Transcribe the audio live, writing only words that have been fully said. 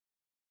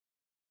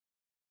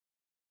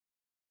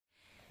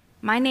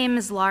My name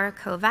is Laura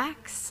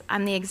Kovacs.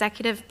 I'm the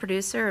executive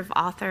producer of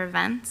Author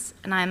Events,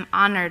 and I'm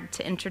honored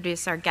to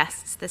introduce our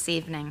guests this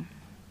evening.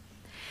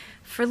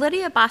 For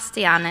Lidia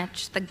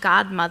Bastianich, the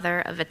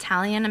godmother of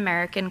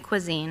Italian-American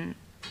cuisine,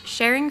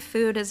 sharing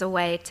food is a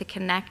way to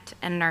connect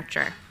and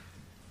nurture.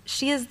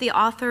 She is the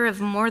author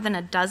of more than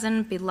a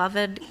dozen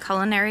beloved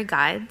culinary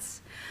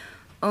guides,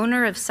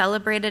 owner of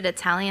celebrated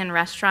Italian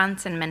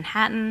restaurants in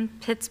Manhattan,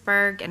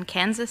 Pittsburgh, and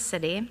Kansas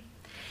City,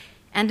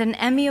 and an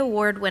Emmy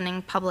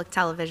Award-winning public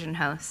television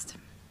host.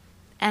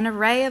 An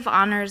array of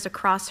honors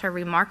across her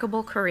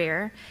remarkable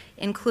career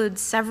includes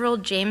several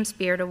James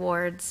Beard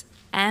Awards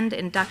and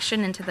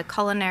induction into the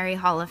Culinary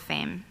Hall of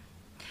Fame.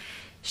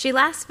 She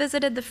last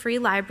visited the Free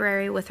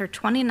Library with her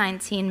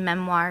 2019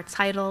 memoir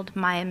titled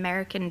My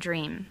American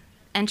Dream,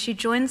 and she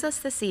joins us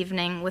this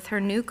evening with her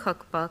new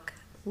cookbook,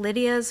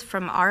 Lidia's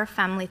From Our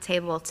Family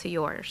Table to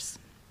Yours.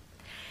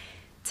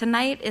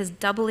 Tonight is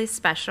doubly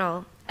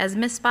special as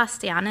Miss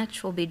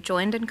Bastianich will be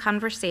joined in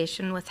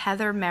conversation with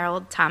Heather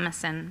Marold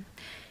Thomason,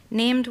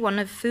 named one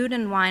of Food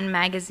and Wine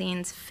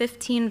magazine's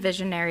 15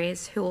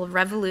 visionaries who will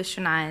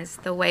revolutionize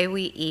the way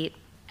we eat,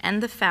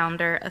 and the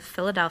founder of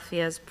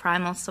Philadelphia's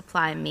Primal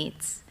Supply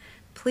Meats.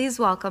 Please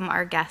welcome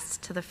our guests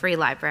to the Free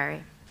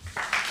Library.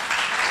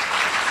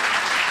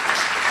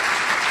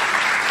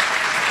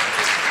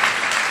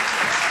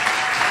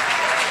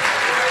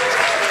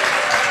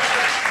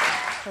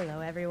 Hello,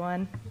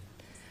 everyone.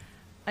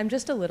 I'm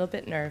just a little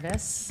bit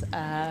nervous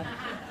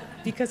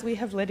because we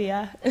have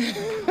Lidia. Thank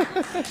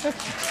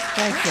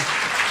you.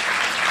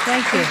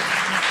 Thank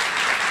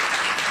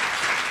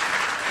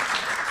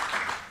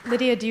you.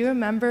 Lydia, do you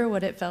remember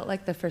what it felt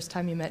like the first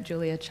time you met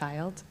Julia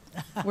Child?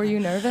 Were you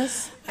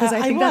nervous? Because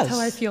I think that's how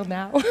I feel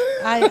now.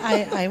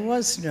 I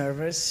was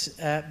nervous,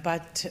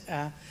 but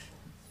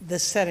the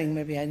setting,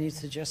 maybe I need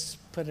to just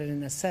put it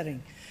in a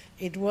setting.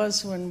 It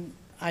was when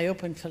I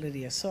opened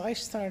Philadelphia. So I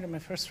started my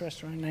first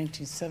restaurant in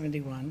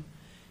 1971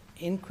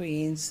 in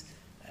Queens.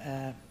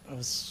 I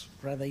was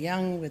rather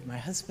young with my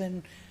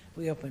husband.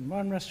 We opened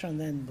one restaurant,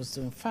 then was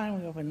doing fine.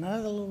 We opened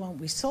another little one.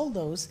 We sold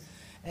those.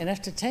 And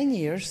after 10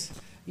 years,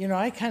 you know,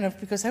 I kind of,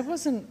 because I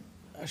wasn't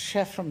a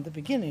chef from the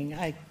beginning.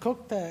 I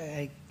cooked,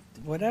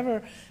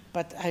 whatever,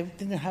 but I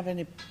didn't have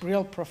any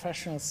real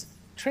professional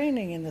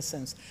training in a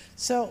sense.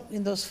 So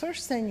in those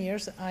first 10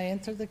 years, I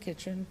entered the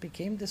kitchen,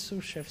 became the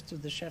sous chef to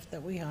the chef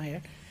that we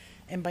hired.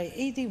 And by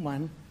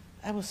 81,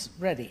 I was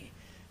ready.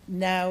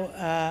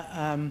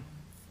 Now,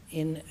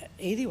 in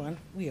 81,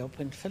 we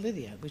opened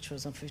Philadelphia, which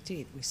was on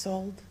 58. We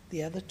sold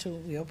the other two,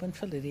 we opened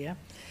Philadelphia.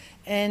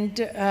 And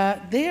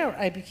there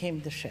I became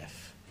the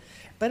chef.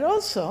 But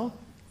also,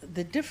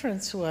 the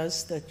difference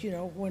was that, you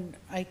know, when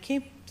I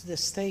came to the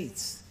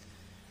States,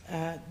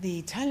 the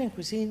Italian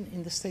cuisine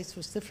in the States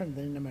was different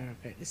than in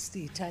America. It's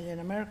the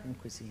Italian-American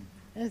cuisine.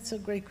 And it's a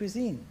great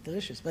cuisine,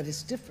 delicious, but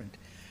it's different.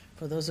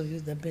 For those of you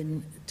that have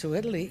been to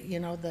Italy, you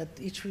know that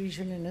each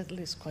region in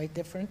Italy is quite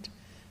different,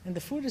 and the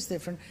food is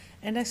different.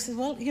 And I said,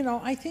 well, you know,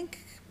 I think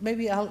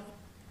maybe I'll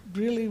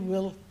really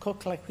will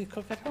cook like we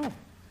cook at home,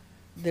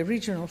 the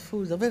regional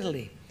food of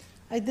Italy.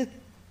 I did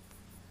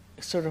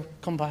sort of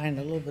combine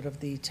a little bit of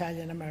the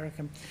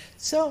Italian-American.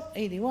 So,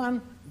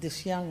 81,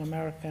 this young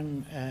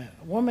American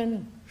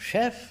woman,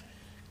 chef,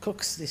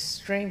 cooks this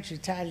strange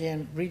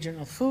Italian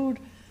regional food,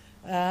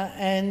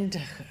 and,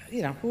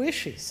 you know, who is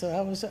she? So I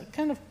was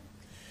kind of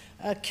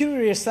a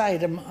curious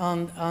item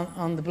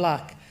on the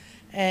block.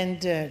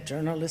 And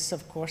journalists,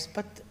 of course,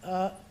 but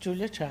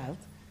Julia Child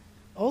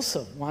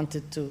also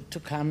wanted to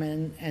come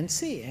in and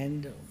see.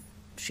 And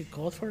she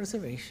called for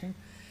reservation,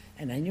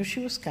 and I knew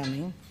she was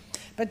coming.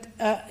 But,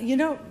 you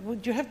know,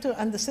 you have to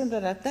understand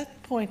that at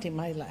that point in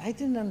my life, I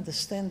didn't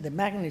understand the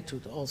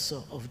magnitude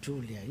also of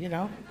Julia, you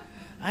know.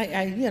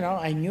 You know,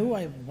 I knew,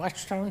 I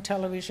watched her on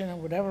television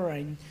and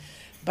whatever,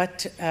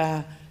 but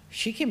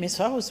she came in,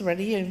 so I was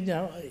ready, and, you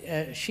know,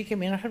 she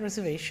came in on her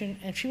reservation,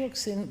 and she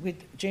walks in with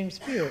James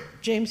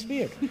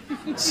Beard.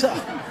 So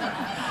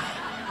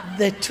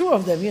the two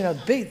of them, you know,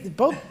 big,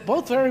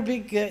 both very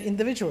big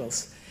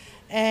individuals.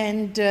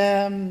 And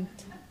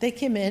they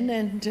came in,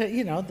 and,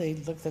 you know, they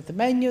looked at the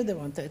menu. They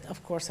wanted,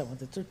 of course, I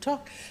wanted to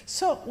talk.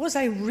 So was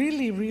I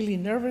really, really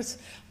nervous?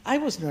 I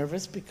was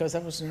nervous because I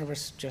was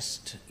nervous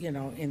just, you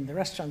know, in the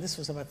restaurant. This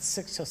was about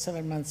 6 or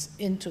 7 months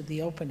into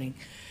the opening.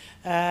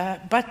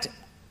 But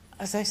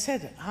as I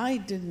said, I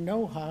didn't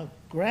know how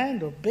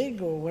grand or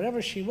big or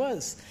whatever she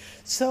was.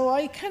 So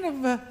I kind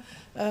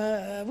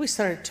of, we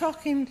started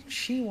talking.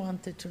 She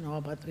wanted to know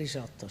about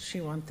risotto.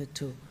 She wanted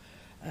to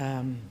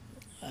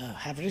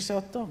have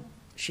risotto.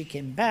 She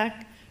came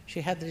back.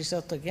 She had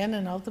risotto again,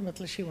 and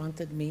ultimately she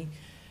wanted me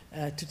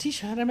to teach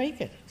her how to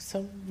make it.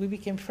 So we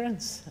became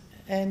friends.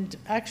 And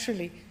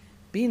actually,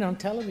 being on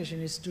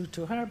television is due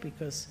to her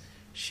because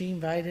she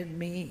invited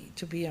me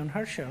to be on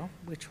her show,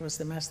 which was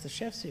the Master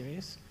Chef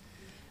series.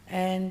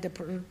 And the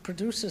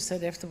producer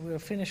said after we were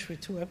finished with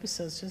 2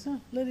 episodes, she said,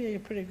 oh, Lidia, you're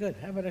pretty good.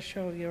 How about a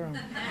show of your own?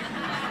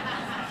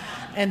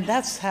 And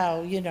that's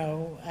how, you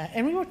know,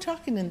 and we were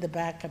talking in the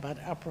back about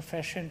our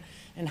profession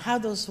and how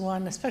does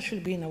one, especially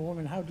being a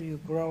woman, how do you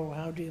grow,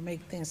 how do you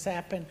make things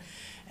happen?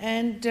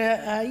 And,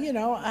 you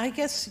know, I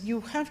guess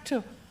you have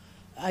to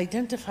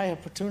identify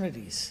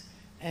opportunities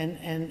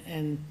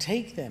and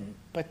take them,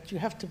 but you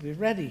have to be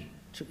ready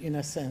to, in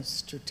a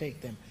sense, to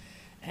take them.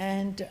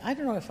 And I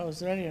don't know if I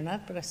was ready or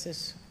not, but I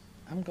says,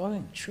 I'm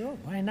going, sure,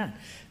 why not?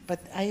 But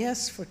I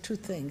asked for two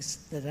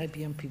things, that I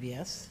be on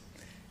PBS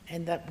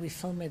and that we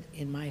film it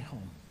in my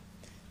home,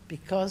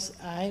 because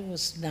I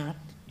was not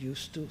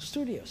used to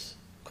studios,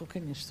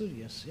 cooking in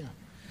studios, you know.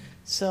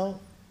 So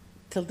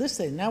till this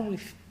day, now we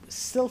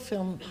still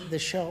film the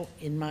show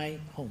in my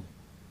home.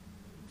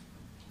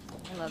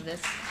 I love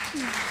this.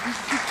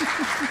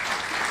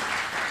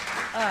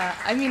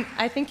 I mean,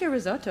 I think your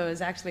risotto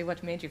is actually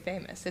what made you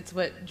famous. It's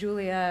what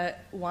Julia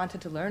wanted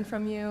to learn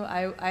from you.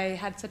 I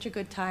had such a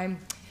good time.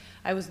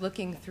 I was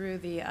looking through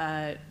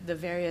the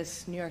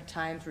various New York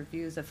Times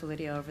reviews of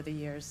Lidia over the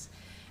years,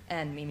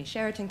 and Mimi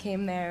Sheraton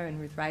came there, and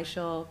Ruth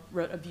Reichel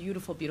wrote a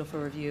beautiful, beautiful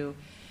review.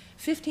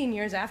 15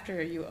 years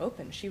after you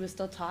opened, she was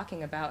still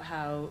talking about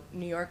how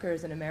New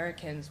Yorkers and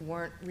Americans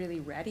weren't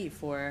really ready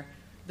for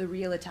the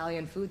real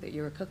Italian food that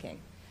you were cooking.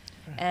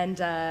 Right.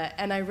 And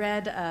I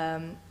read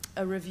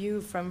a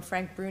review from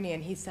Frank Bruni,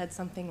 and he said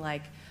something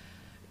like,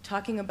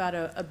 talking about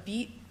a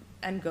beet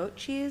and goat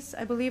cheese,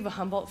 I believe, a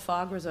Humboldt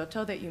Fog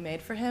risotto that you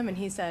made for him, and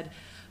he said,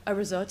 a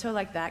risotto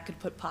like that could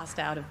put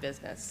pasta out of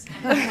business.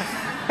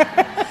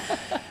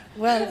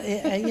 Well,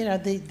 you know,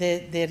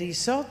 the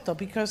risotto,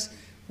 because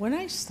when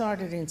I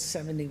started in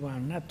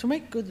 '71, now to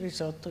make good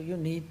risotto, you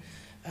need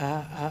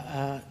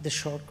the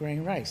short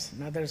grain rice.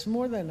 Now there's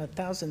more than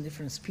 1,000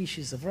 different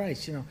species of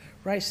rice. You know,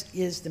 rice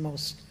is the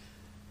most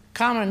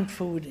common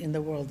food in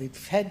the world. It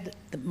fed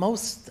the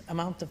most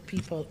amount of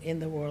people in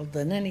the world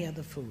than any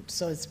other food.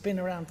 So it's been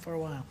around for a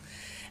while.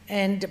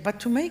 But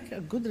to make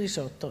a good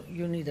risotto,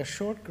 you need a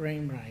short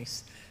grain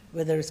rice,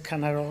 whether it's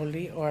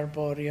Canaroli or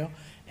Arborio.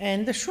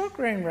 And the short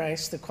grain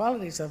rice, the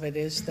qualities of it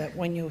is that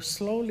when you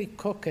slowly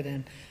cook it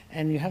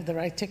and you have the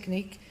right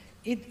technique,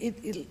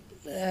 it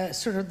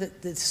sort of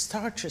the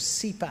starches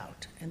seep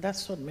out, and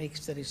that's what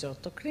makes the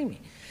risotto creamy.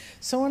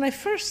 So when I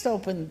first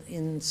opened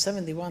in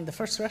 '71, the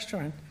first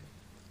restaurant,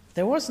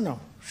 there was no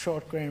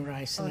short grain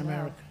rice in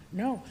America.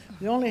 No,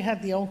 we only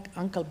had the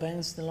Uncle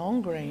Ben's, the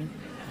long grain.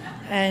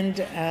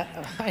 And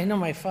I know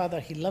my father,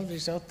 he loved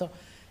risotto,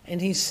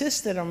 and he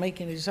insisted on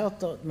making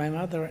risotto, my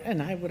mother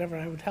and I, whatever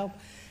I would help.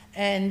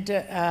 And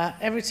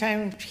every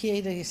time he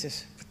ate it, he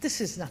says, but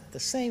this is not the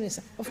same.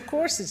 Of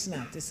course it's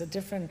not, it's a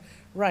different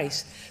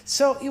rice.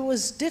 So it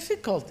was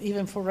difficult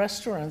even for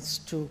restaurants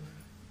to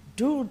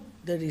do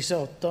the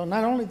risotto.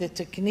 Not only the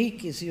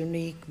technique is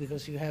unique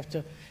because you have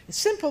to, it's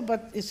simple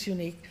but it's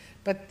unique,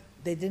 but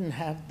they didn't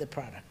have the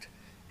product.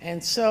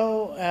 And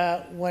so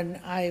when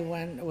I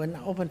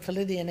opened for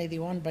Lidia in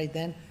 '81, by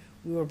then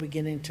we were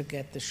beginning to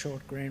get the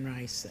short grain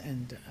rice.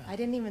 And I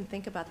didn't even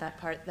think about that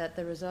part, that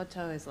the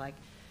risotto is like,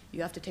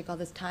 you have to take all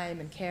this time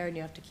and care, and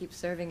you have to keep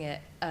serving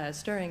it,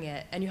 stirring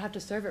it, and you have to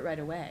serve it right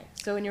away.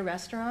 So in your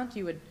restaurant,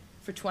 you would,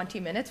 for 20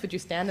 minutes, would you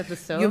stand at the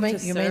stove to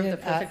serve the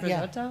perfect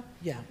risotto?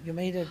 Yeah, you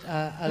made it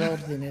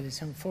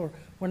all'ordine, for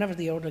whenever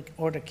the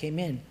order came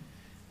in.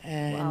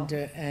 And,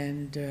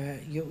 wow.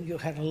 You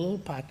had a little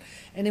pot.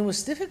 And it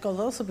was difficult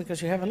also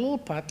because you have a little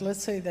pot.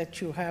 Let's say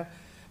that you have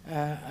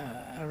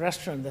a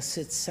restaurant that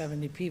sits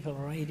 70 people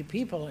or 80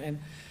 people, and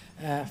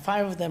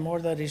 5 of them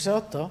order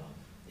risotto.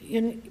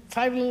 In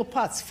 5 little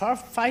pots,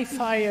 5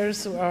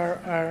 fires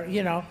are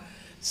you know.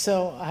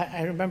 So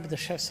I remember the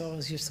chefs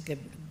always used to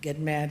get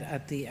mad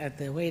at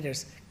the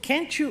waiters.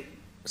 Can't you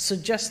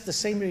suggest the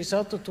same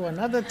risotto to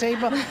another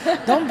table?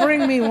 Don't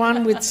bring me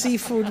one with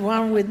seafood,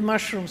 one with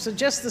mushrooms.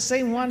 Suggest the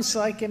same one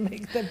so I can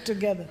make them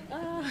together.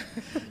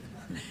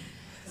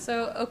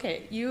 So,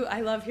 okay,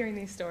 I love hearing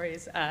these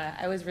stories.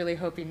 I was really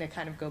hoping to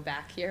kind of go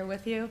back here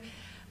with you.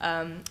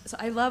 So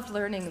I loved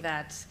learning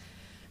that,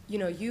 you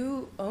know,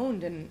 you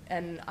owned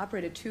and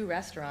operated 2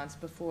 restaurants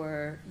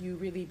before you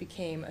really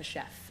became a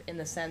chef, in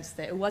the sense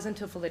that it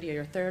wasn't until Lidia,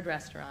 your 3rd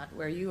restaurant,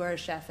 where you are a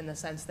chef in the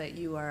sense that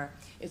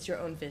it's your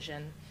own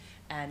vision,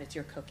 and it's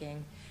your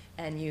cooking,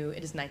 and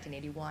it is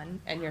 1981,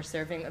 and you're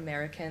serving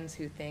Americans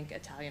who think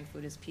Italian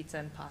food is pizza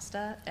and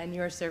pasta, and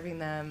you're serving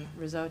them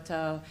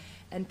risotto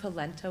and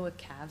polenta with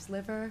calf's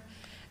liver.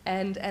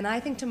 And I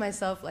think to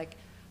myself, like,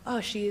 oh,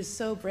 she is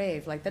so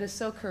brave, like, that is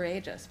so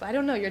courageous. But I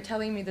don't know, you're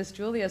telling me this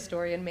Julia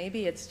story, and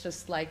maybe it's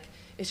just like,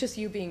 it's just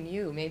you being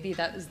you. Maybe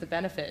that is the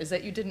benefit, is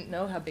that you didn't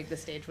know how big the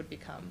stage would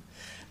become.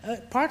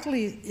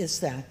 Partly is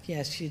that,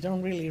 yes, you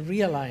don't really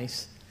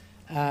realize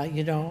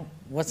you know,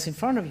 what's in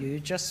front of you. You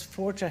just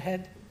forge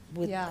ahead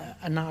with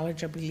a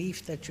knowledge, a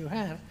belief that you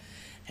have.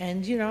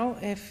 And, you know,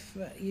 if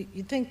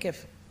you think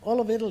if all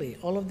of Italy,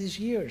 all of these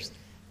years,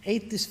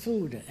 ate this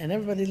food, and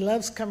everybody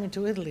loves coming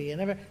to Italy,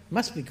 and it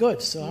must be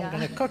good, so I'm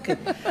going to cook it.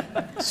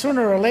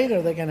 Sooner or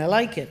later, they're going to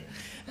like it.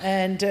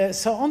 And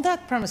so on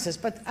that premises,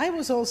 but I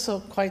was also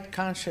quite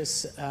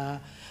conscious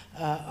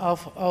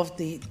of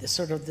the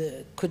sort of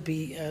the, could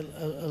be a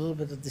little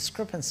bit of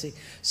discrepancy.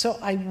 So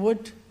I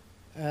would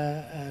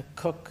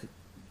cook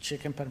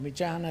chicken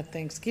parmigiana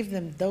things, give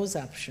them those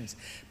options.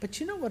 But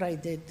you know what I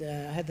did,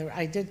 Heather?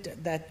 I did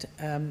that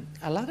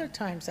a lot of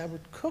times I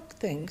would cook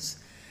things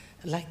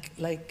like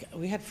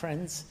we had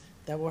friends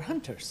that were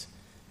hunters,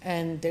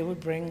 and they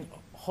would bring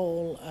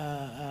whole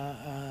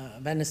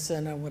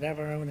venison or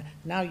whatever.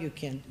 Now you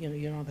can't,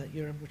 you know that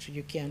you're butcher,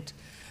 you can't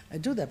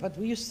do that. But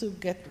we used to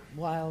get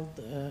wild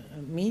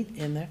meat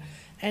in there,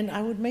 and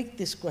I would make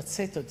this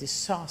guazzetto, this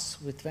sauce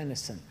with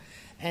venison.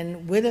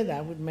 And with it,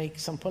 I would make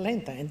some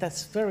polenta, and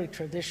that's very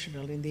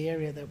traditional in the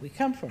area that we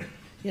come from.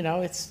 You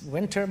know, it's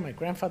winter. My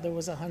grandfather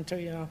was a hunter.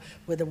 You know,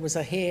 whether it was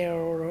a hare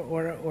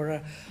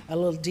or a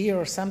little deer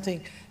or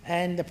something,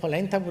 and the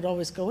polenta would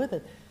always go with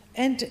it.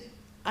 And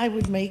I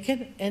would make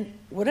it, and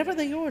whatever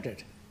they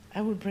ordered,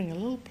 I would bring a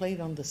little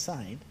plate on the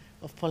side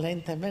of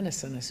polenta and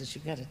venison. I said,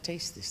 "You got to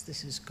taste this.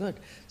 This is good."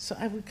 So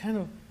I would kind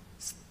of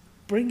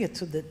bring it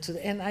to the,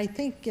 and I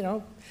think, you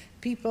know,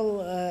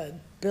 people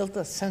built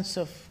a sense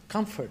of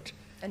comfort.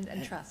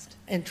 And trust.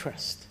 And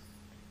trust.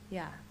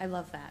 Yeah, I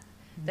love that.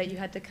 That you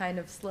had to kind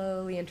of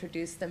slowly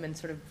introduce them and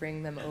sort of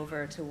bring them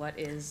over to what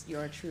is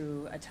your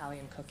true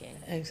Italian cooking.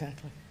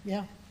 Exactly,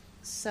 yeah.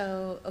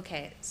 So,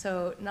 okay,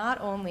 so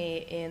not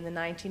only in the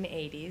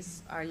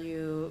 1980s are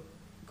you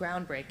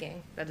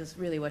groundbreaking, that is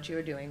really what you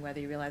were doing,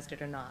 whether you realized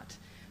it or not,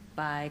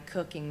 by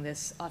cooking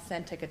this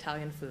authentic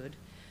Italian food,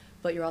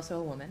 but you're also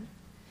a woman.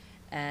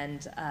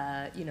 And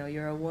you know,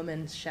 you're a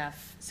woman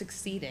chef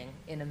succeeding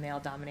in a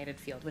male-dominated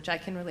field, which I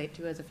can relate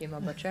to as a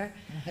female butcher.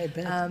 I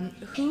bet.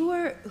 Who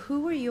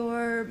were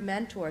your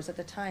mentors at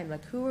the time?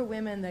 Like, who were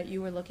women that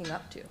you were looking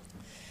up to?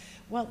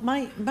 Well,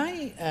 my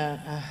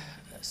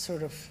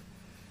sort of,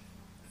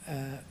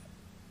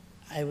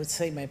 I would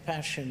say my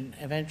passion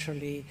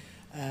eventually,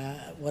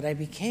 what I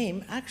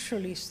became,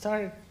 actually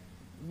started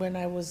when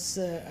I was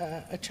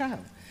a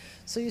child.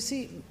 So you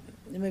see,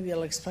 maybe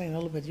I'll explain a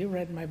little bit. You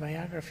read my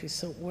biography,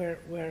 so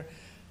where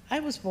I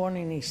was born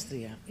in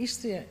Istria.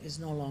 Istria is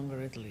no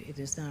longer Italy, it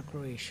is now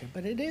Croatia.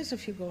 But it is,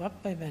 if you go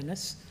up by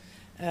Venice,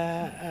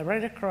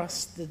 right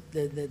across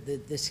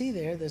the sea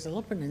there's a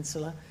little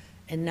peninsula,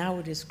 and now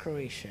it is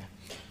Croatia.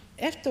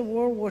 After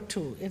World War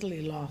II,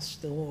 Italy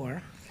lost the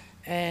war,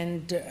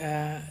 and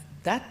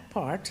that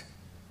part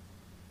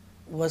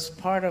was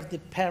part of the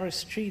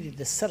Paris Treaty,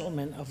 the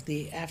settlement of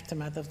the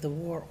aftermath of the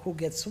war, who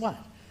gets what.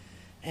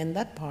 And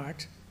that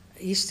part,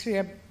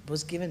 Istria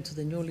was given to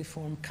the newly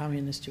formed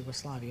communist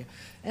Yugoslavia.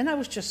 And I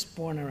was just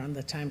born around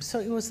that time. So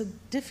it was a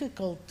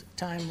difficult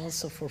time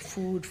also for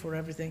food, for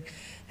everything.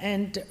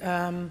 And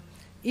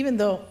even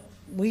though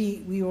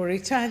we were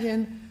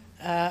Italian,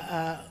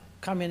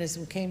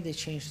 communism came, they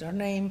changed our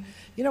name.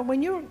 You know,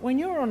 when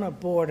you're on a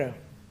border,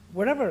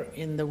 wherever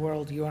in the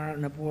world you are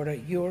on a border,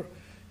 you're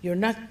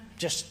not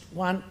just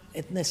one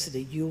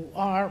ethnicity. You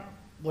are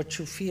what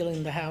you feel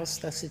in the house,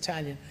 that's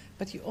Italian.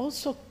 But you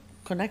also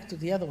connect to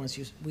the other ones.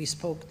 We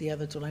spoke the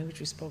other two languages.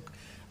 We spoke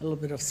a little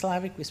bit of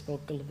Slavic. We spoke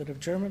a little bit of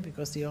German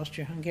because the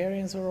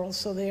Austro-Hungarians were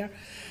also there,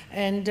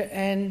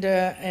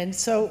 and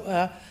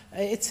so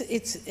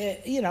it's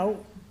you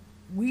know,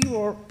 we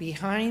were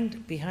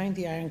behind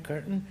the Iron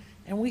Curtain,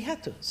 and we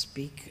had to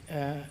speak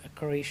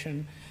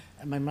Croatian.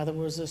 My mother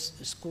was a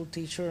school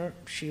teacher.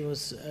 She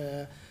was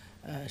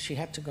she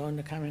had to go in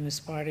the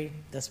Communist Party.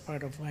 That's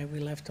part of why we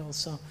left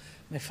also.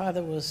 My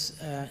father was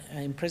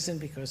in prison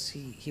because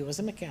he was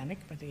a mechanic,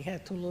 but he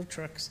had 2 little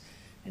trucks,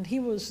 and he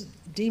was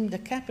deemed a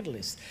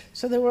capitalist.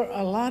 So there were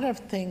a lot of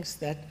things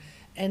that,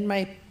 and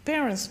my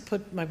parents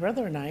put my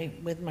brother and I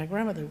with my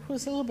grandmother, who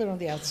was a little bit on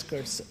the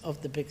outskirts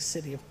of the big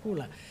city of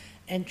Pula,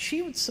 and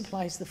she would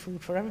supply the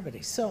food for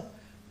everybody. So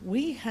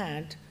we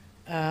had,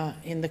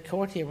 in the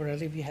court here where I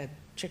live, we had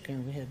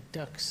chicken, we had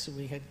ducks,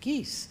 we had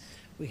geese,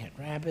 we had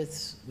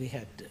rabbits, we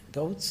had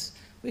goats,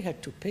 we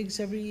had 2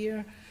 pigs every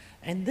year.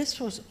 And this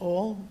was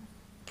all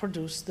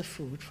produced the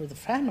food for the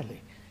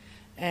family.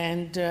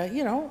 And,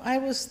 you know, I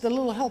was the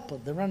little helper,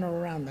 the runner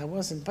around. I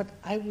wasn't, but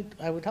I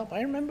would help.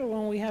 I remember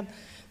when we had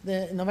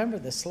in November,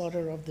 the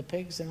slaughter of the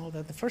pigs and all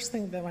that, the first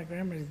thing that my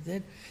grandmother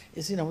did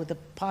is, you know, with the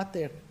pot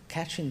there,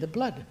 catching the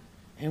blood.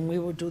 And we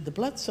would do the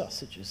blood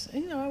sausages.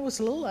 And, you know,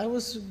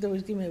 they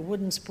would give me a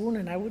wooden spoon,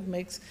 and I would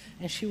mix,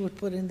 and she would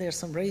put in there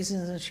some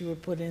raisins, and she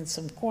would put in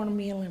some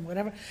cornmeal and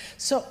whatever.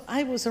 So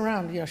I was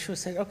around, you know, she would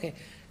say, okay,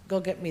 go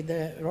get me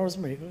the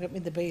rosemary, go get me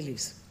the bay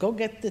leaves, go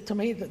get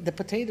the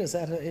potatoes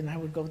out of, and I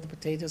would go with the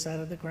potatoes out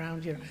of the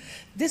ground, you know.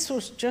 This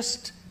was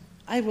just,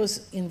 I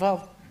was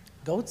involved,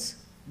 goats,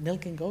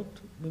 milking goat,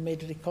 we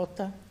made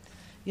ricotta,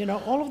 you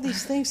know, all of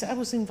these things, I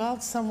was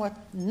involved somewhat,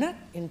 not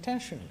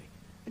intentionally,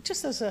 but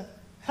just as a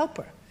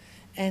helper.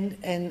 And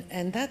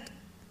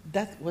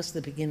that was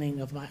the beginning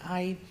of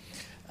my,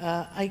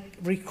 I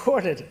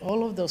recorded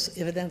all of those,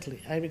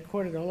 evidently, I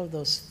recorded all of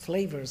those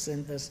flavors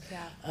and this,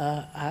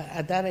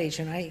 at that age,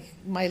 and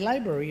my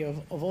library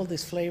of all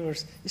these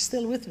flavors is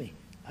still with me.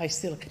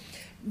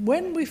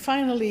 When we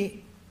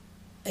finally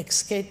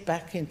escaped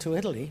back into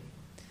Italy,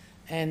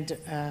 And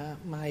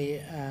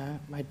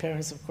my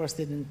parents, of course,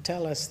 didn't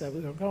tell us that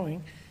we were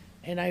going.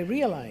 And I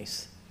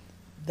realized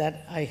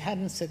that I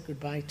hadn't said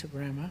goodbye to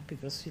Grandma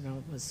because, you know,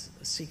 it was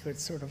a secret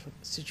sort of a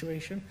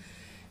situation.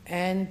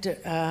 And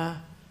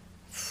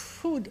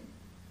food,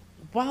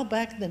 while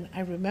back then,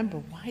 I remember,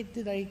 why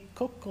did I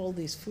cook all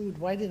this food?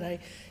 Why did I,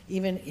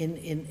 even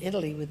in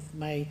Italy with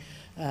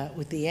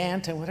the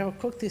aunt and whatever,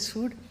 cook this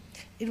food?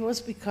 It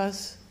was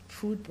because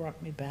food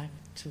brought me back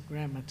to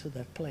Grandma, to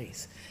that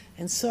place.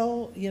 And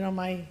so, you know,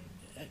 my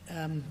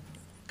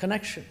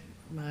connection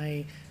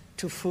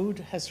to food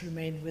has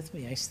remained with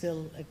me. I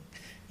still,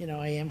 you know,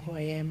 I am who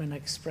I am, and I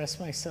express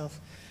myself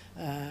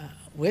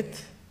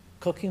with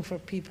cooking for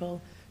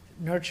people,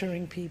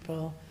 nurturing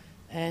people,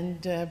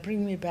 and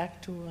bring me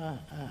back to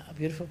a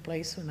beautiful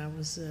place when I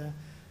was a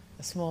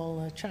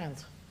small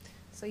child.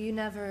 So you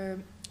never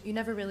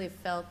really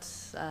felt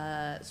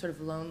sort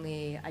of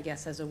lonely, I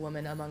guess, as a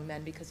woman among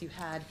men, because you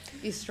had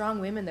these strong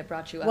women that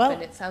brought you up,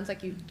 and it sounds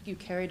like you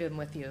carried them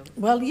with you.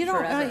 Well, you know,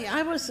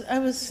 forever.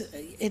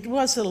 It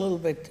was a little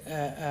bit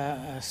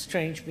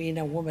strange being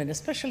a woman,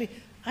 especially.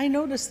 I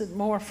noticed it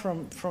more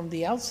from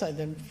the outside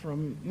than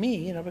from me,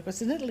 you know,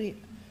 because in Italy,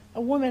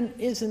 a woman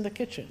is in the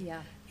kitchen.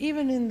 Yeah.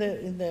 Even in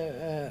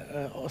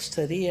the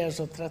osterias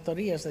or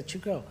trattorias that you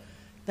go,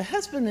 the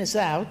husband is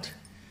out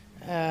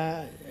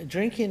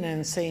drinking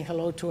and saying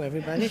hello to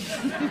everybody.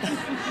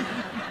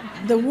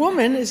 The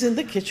woman is in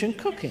the kitchen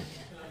cooking.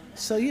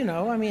 So, you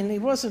know, I mean,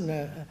 it wasn't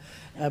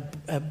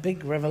a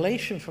big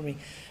revelation for me.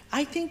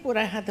 I think what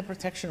I had the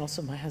protection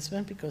also my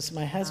husband, because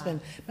my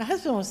husband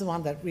was the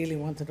one that really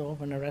wanted to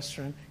open a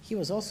restaurant. He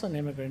was also an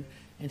immigrant,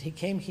 and he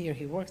came here,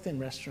 he worked in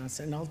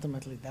restaurants, and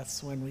ultimately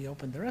that's when we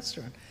opened the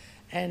restaurant.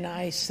 And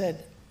I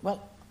said,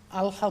 well,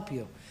 I'll help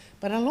you.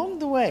 But along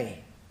the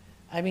way,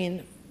 I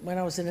mean, when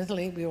I was in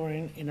Italy, we were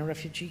in a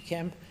refugee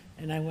camp,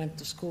 and I went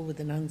to school with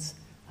the nuns.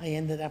 I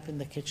ended up in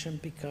the kitchen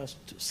because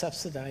to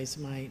subsidize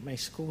my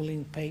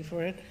schooling, pay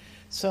for it.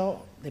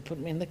 So they put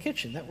me in the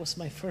kitchen. That was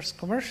my first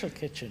commercial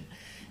kitchen.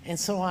 And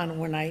so on.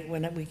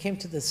 When we came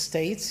to the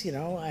States, you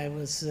know, I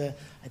was,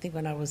 I think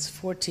when I was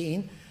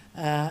 14,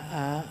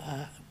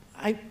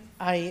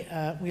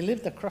 we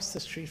lived across the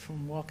street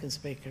from Walken's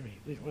Bakery.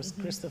 It was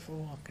Christopher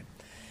Walken.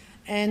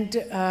 And,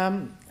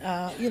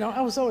 you know,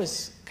 I was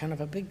always kind of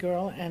a big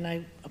girl, and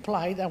I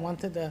applied. I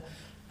wanted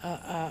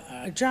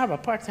a job, a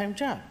part-time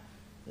job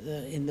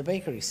in the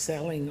bakery,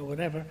 selling or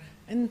whatever.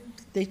 And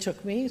they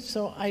took me,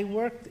 so I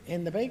worked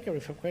in the bakery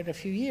for quite a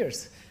few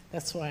years.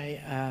 That's why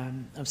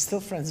I'm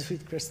still friends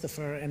with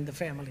Christopher and the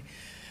family.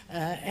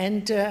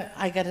 And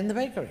I got in the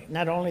bakery.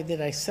 Not only did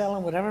I sell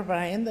and whatever, but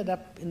I ended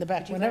up in the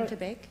back. Did you learn to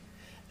bake?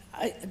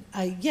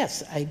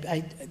 Yes,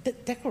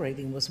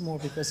 decorating was more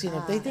because, you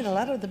know, they did a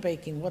lot of the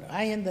baking. What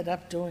I ended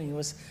up doing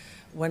was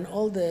when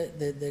all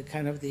the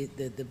kind of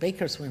the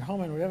bakers went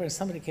home and whatever,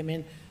 somebody came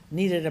in,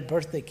 needed a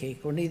birthday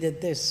cake or needed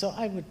this. So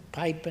I would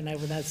pipe and I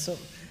would that. So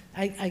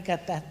I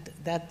got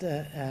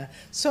that.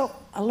 So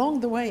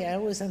along the way, I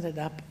always ended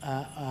up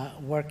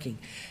working.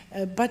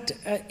 But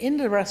in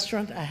the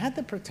restaurant, I had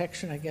the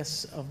protection, I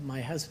guess, of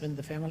my husband,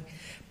 the family.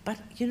 But,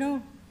 you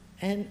know,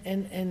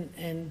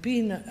 and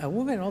being a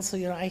woman also,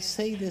 you know, I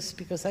say this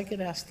because I get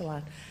asked a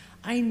lot.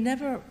 I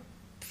never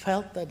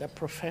felt that a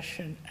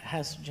profession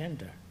has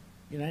gender.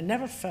 You know, I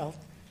never felt,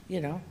 you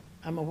know,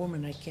 I'm a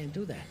woman, I can't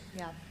do that.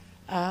 Yeah.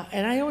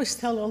 And I always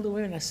tell all the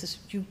women, I says,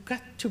 you've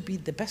got to be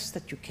the best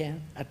that you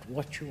can at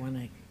what you want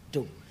to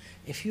do.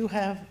 If you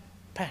have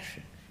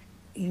passion,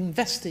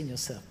 invest in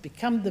yourself,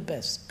 become the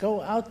best,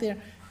 go out there,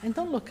 and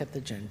don't look at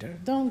the gender.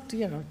 Don't,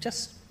 you know,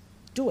 just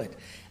do it.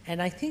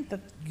 And I think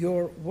that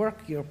your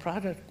work, your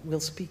product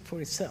will speak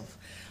for itself.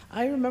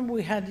 I remember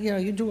we had, you know,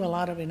 you do a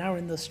lot of, in our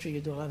industry,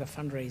 you do a lot of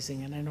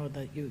fundraising, and I know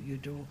that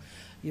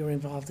you're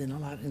involved in a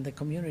lot in the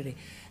community.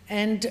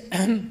 And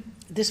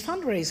these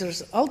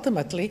fundraisers,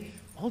 ultimately,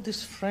 all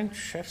these French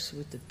chefs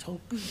with the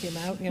toque came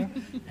out, you know,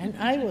 and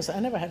I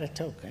never had a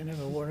toque. I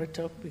never wore a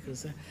toque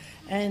because,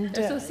 and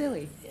they're so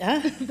silly.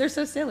 Huh? They're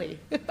so silly.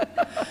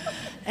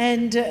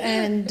 and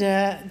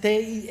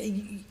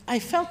I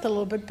felt a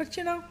little bit, but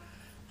you know,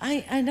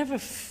 I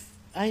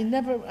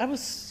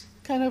was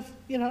kind of,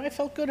 you know, I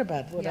felt good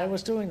about what I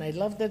was doing. I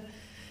loved it.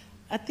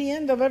 At the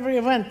end of every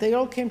event, they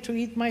all came to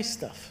eat my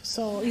stuff.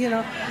 So, you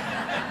know,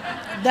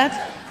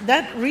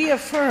 that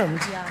reaffirmed.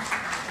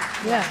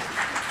 Yeah.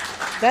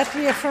 That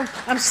reaffirmed.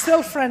 I'm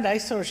still friend. I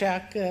saw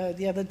Jacques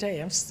the other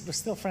day. We're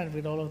still friends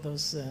with all of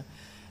those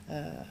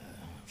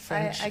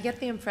French. I get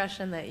the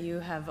impression that you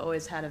have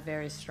always had a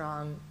very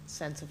strong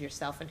sense of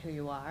yourself and who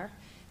you are,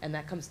 and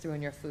that comes through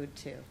in your food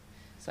too.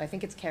 So I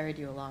think it's carried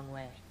you a long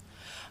way.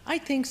 I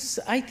think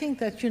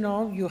that, you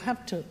know, you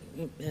have to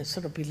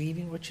sort of believe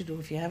in what you do.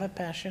 If you have a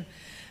passion,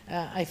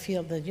 I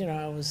feel that, you know,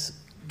 I was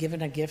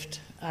given a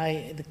gift.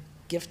 The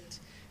gift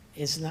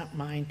is not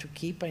mine to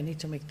keep. I need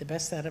to make the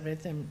best out of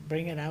it and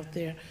bring it out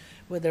there,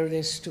 whether it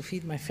is to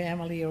feed my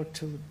family or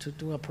to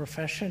do a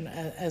profession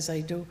as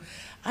I do.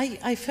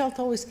 I felt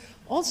always,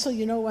 also,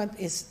 you know what,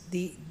 is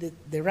the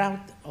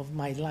route of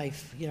my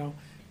life, you know,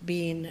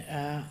 being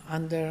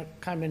under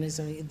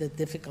communism, the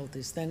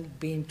difficulties, then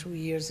being 2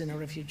 years in a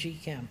refugee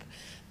camp,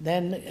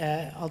 then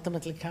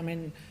ultimately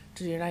coming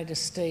to the United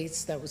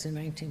States. That was in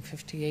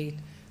 1958.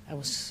 I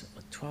was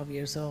 12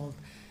 years old,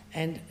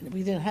 and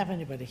we didn't have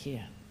anybody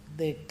here.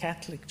 The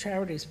Catholic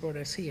Charities brought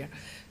us here.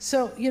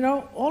 So, you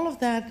know, all of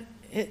that,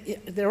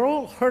 they're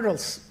all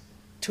hurdles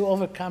to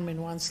overcome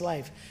in one's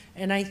life.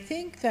 And I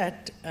think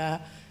that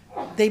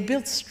they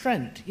build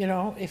strength, you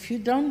know, if you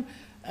don't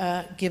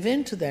give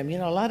in to them. You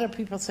know, a lot of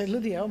people say,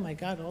 Lidia, oh my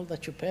God, all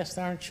that you passed,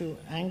 aren't you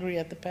angry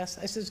at the past?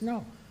 I says,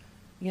 no,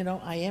 you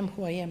know, I am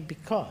who I am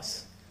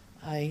because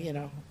you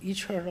know,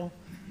 each hurdle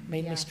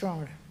made me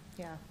stronger.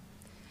 Yeah.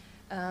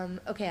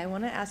 Okay, I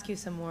want to ask you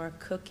some more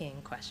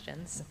cooking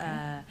questions,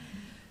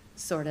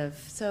 sort of.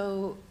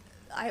 So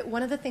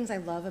one of the things I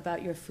love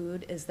about your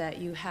food is that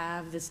you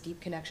have this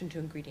deep connection to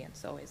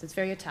ingredients always. It's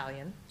very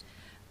Italian.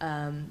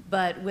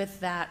 But with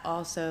that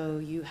also,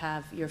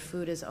 your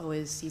food is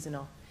always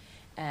seasonal.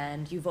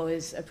 And you've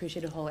always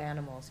appreciated whole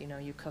animals. You know,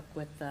 you cook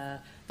with the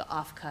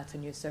offcuts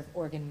and you serve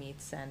organ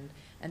meats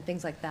and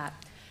things like that.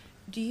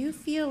 Do you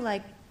feel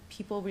like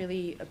people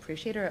really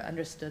appreciate or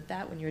understood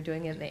that when you were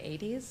doing it in the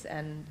 80s?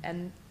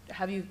 And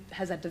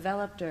has that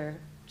developed, or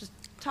just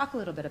talk a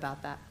little bit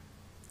about that?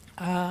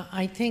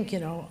 I think, you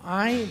know,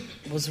 I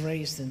was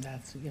raised in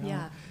that, you know.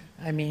 Yeah.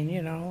 I mean,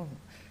 you know,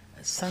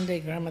 Sunday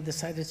grandma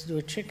decided to do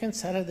a chicken.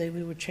 Saturday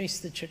we would chase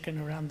the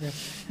chicken around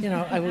you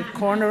know, I would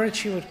corner it,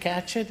 she would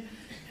catch it,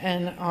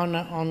 and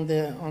on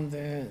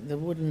the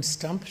wooden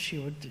stump she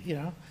would, you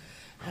know,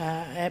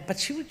 but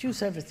she would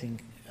use everything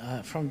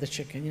from the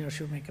chicken. You know,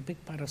 she would make a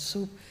big pot of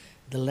soup,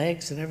 the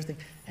legs and everything.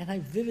 And I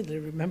vividly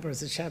remember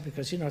as a child,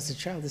 because, you know, as a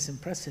child it's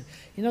impressive.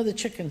 You know, the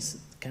chickens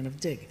kind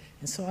of dig.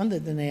 And so under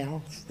the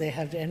nails, they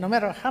have, and no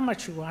matter how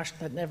much you wash,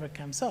 that never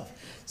comes off.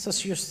 So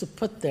she used to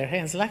put their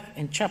hands like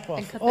and chop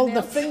off all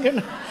the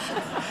fingernails,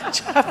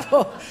 chop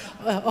off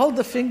all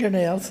the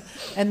fingernails,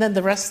 and then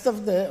the rest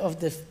of the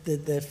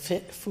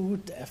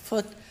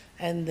foot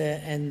and the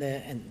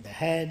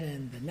head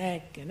and the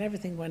neck and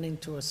everything went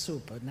into a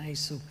soup, a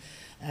nice soup.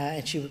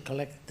 And she would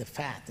collect the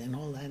fat and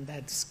all that, and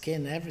that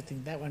skin,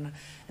 everything that went on.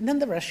 And then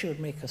the rest she would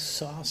make a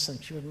sauce,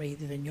 and she would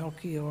make either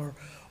gnocchi or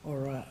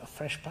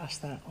fresh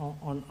pasta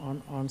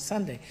on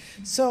Sunday.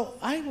 So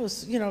I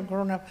was, you know,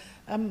 growing up,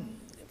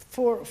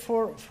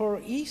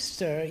 for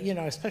Easter, you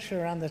know, especially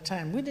around that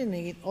time, we didn't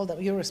eat all that.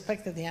 You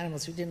respected the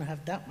animals. We didn't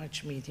have that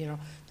much meat, you know.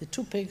 The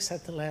 2 pigs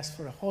had to last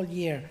for a whole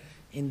year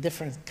in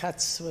different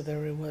cuts,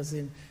 whether it was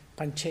in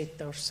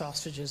pancetta or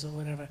sausages or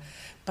whatever.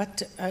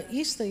 But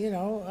Easter, you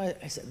know,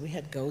 I said we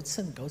had goats,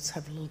 and goats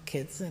have little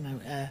kids, and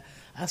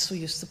us, we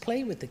used to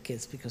play with the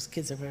kids, because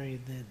kids are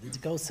the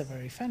goats are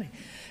very funny.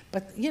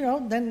 But, you know,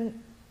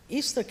 then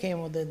Easter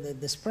came with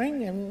the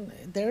spring, and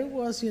there it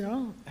was, you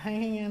know,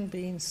 hanging and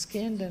being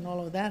skinned and all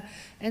of that.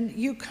 And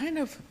you kind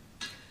of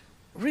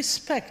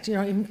respect, you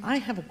know, I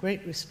have a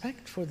great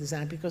respect for these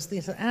animals, because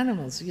these are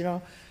animals, you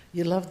know,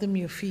 you love them,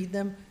 you feed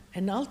them,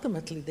 and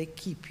ultimately they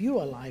keep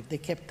you alive. They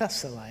kept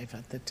us alive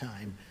at the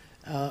time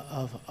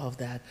of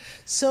that.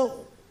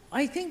 So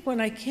I think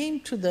when I came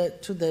to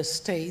the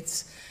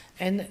States,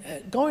 and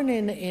going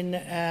in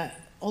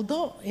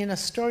although in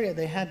Astoria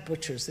they had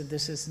butchers, and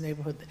this is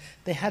neighborhood,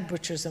 they had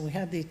butchers, and we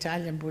had the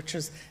Italian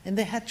butchers, and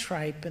they had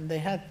tripe, and they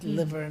had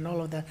liver and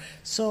all of that.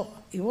 So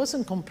it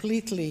wasn't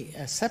completely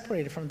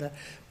separated from that.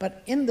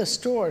 But in the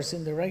stores,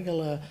 in the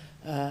regular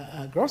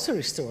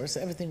grocery stores,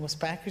 everything was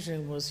packaged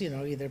and was, you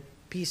know, either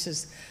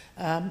pieces.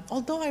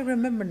 Although I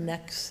remember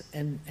necks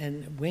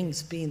and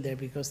wings being there,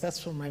 because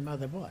that's what my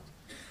mother bought.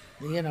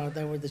 You know,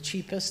 they were the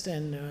cheapest,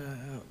 and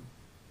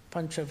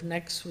bunch of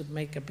necks would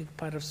make a big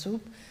pot of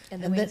soup.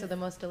 And the wings are the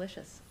most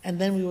delicious. And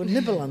then we would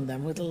nibble on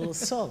them with a little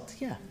salt.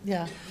 Yeah,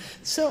 yeah.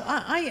 So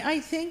I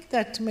think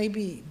that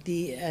maybe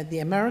the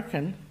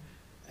American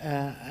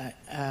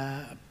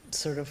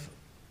sort of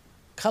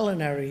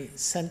culinary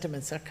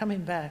sentiments are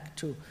coming back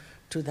to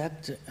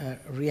that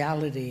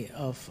reality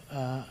of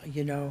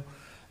you know,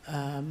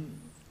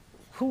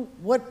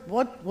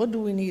 what do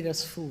we need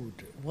as food?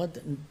 What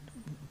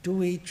do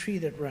we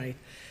treat it right?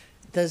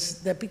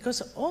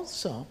 Because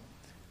also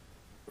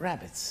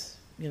rabbits,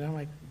 you know,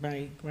 like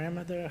my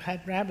grandmother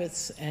had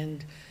rabbits,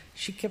 and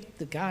she kept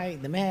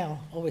the male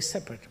always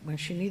separate. When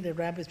she needed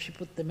rabbits, she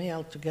put the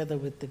male together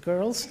with the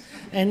girls,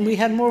 and we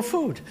had more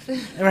food.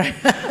 Right?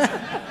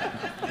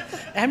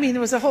 I mean, there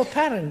was a whole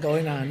pattern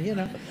going on, you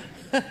know.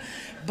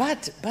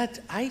 But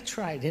I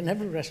tried in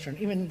every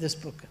restaurant, even in this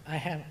book, I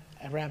have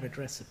a rabbit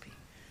recipe.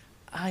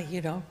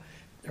 You know,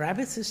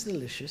 rabbits is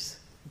delicious,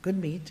 good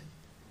meat,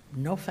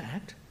 no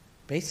fat,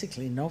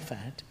 basically no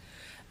fat.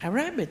 A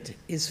rabbit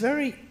is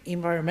very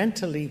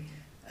environmentally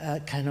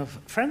kind of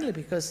friendly,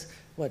 because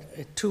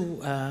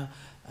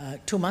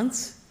 2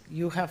 months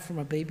you have from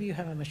a baby, you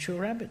have a mature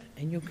rabbit,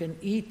 and you can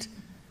eat,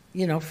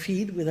 you know,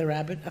 feed with a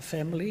rabbit a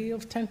family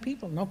of 10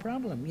 people, no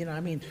problem. You know,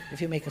 I mean,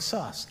 if you make a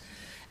sauce.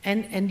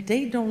 And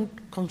they don't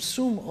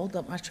consume all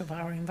that much of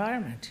our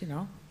environment, you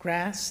know,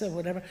 grass or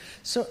whatever.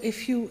 So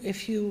if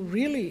you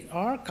really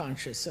are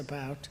conscious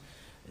about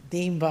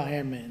the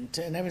environment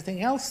and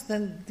everything else,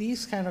 then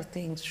these kind of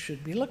things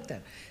should be looked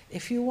at.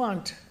 If you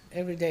want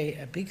every day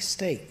a big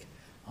steak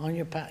on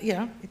your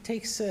it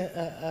takes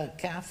a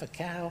calf, a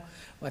cow,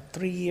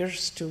 3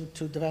 years to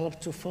develop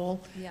to full,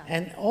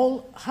 and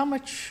how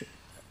much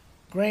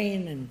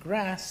grain and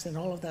grass and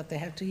all of that they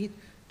have to eat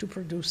to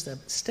produce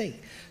that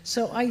steak.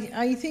 So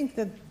I think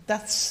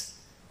that's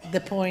the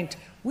point.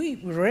 We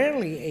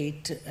rarely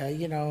ate,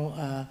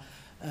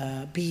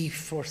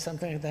 beef or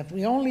something like that.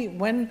 We only,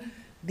 when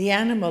the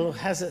animal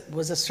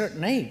was a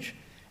certain age,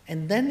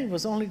 and then it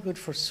was only good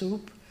for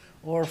soup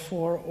or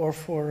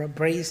for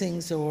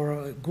braisings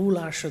or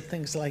goulash or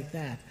things like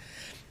that.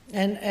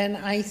 And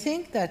I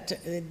think that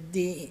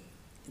the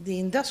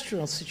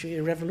industrial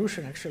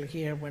revolution actually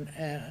here, when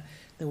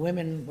the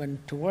women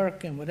went to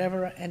work and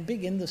whatever, and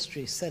big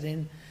industry set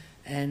in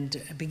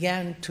and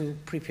began to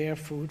prepare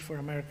food for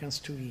Americans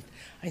to eat.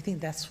 I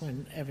think that's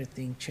when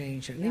everything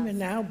changed. And even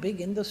now,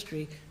 big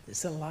industry,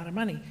 there's a lot of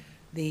money.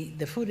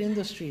 The food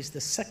industry is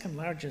the second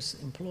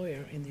largest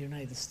employer in the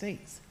United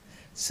States.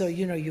 So,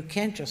 you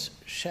can't just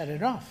shut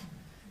it off.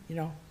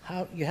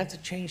 You have to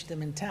change the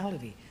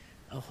mentality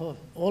of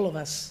all of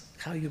us,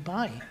 how you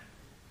buy.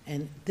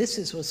 And this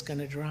is what's going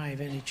to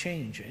drive any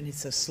change, and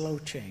it's a slow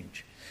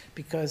change.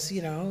 Because,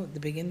 the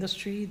big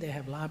industry, they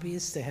have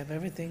lobbyists, they have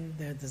everything,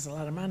 there's a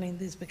lot of money in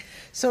this.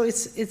 So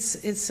it's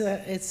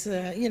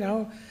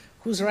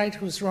who's right,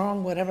 who's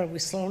wrong, whatever. We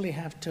slowly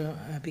have to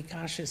be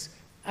cautious,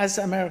 as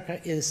America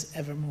is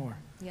ever more.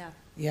 Yeah.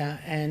 Yeah,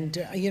 and,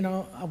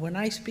 when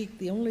I speak,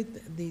 the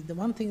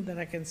one thing that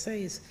I can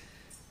say is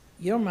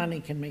your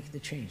money can make the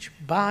change.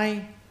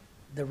 Buy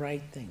the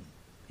right thing.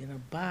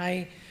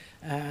 Buy,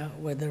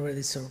 whether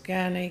it's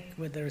organic,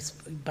 whether it's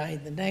buy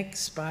the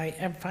next,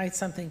 buy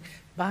something,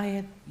 buy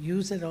it,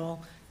 use it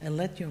all, and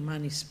let your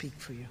money speak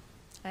for you.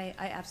 I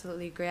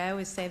absolutely agree. I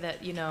always say that,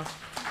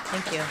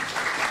 thank you.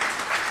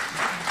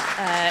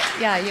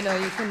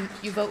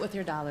 You vote with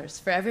your dollars.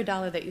 For every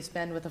dollar that you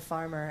spend with a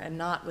farmer and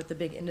not with the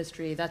big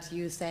industry, that's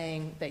you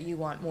saying that you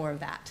want more of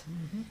that.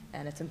 Mm-hmm.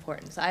 And it's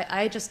important. So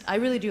I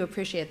really do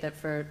appreciate that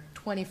for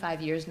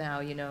 25 years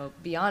now,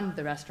 beyond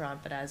the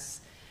restaurant, but as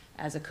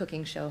a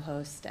cooking show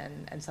host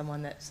and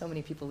someone that so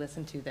many people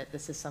listen to, that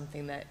this is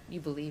something that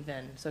you believe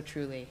in so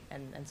truly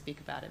and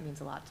speak about. It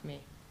means a lot to me.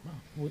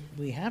 Well,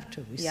 we have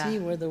to. We see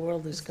where the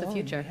world is going. The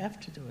future. We have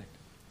to do it.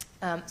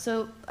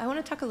 So I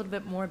want to talk a little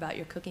bit more about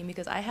your cooking,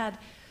 because I had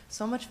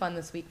so much fun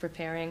this week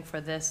preparing for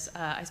this.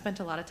 I spent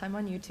a lot of time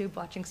on YouTube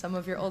watching some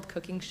of your old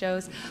cooking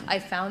shows. I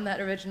found that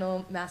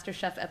original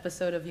MasterChef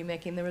episode of you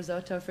making the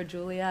risotto for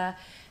Julia,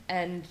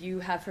 and you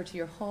have her to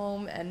your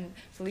home, and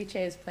Felice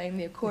is playing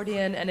the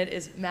accordion, and it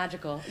is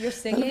magical. You're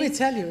singing. Let me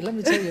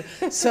tell you.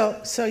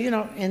 So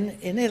in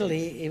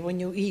Italy, when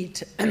you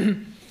eat,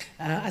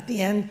 at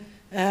the end,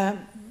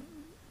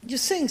 you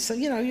sing. So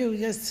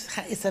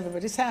it's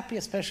everybody's happy,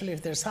 especially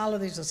if there's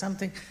holidays or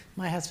something.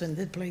 My husband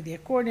did play the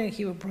accordion.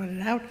 He would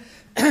bring it out,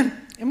 and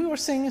we were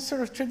singing a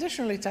sort of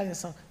traditional Italian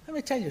song. Let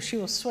me tell you, she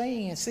was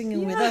swaying and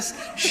singing with us.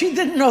 She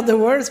didn't know the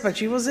words, but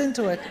she was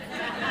into it.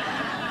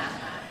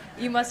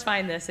 You must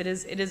find this. It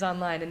is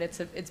online, and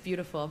it's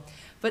beautiful.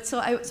 But so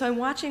I'm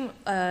watching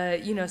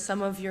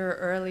some of your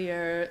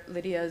earlier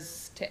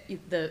Lydia's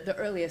the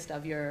earliest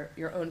of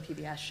your own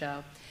PBS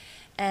show,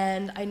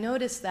 and I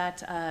noticed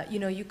that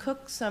you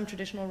cook some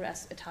traditional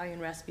Italian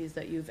recipes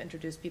that you've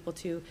introduced people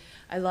to.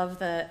 I love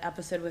the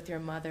episode with your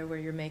mother where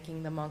you're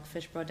making the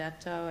monkfish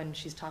brodetto, and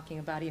she's talking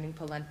about eating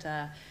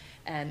polenta,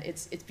 and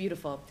it's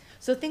beautiful.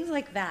 So things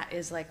like that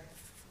is like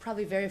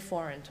probably very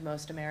foreign to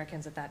most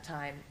Americans at that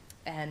time.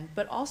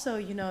 But also,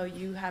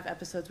 you have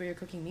episodes where you're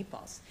cooking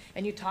meatballs,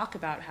 and you talk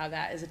about how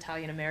that is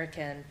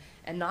Italian-American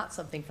and not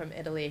something from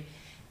Italy.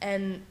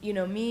 And,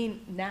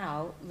 me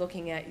now,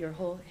 looking at your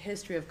whole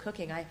history of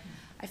cooking, I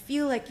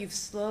feel like you've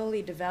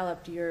slowly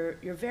developed your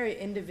very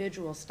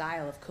individual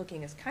style of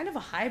cooking as kind of a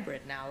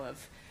hybrid now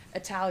of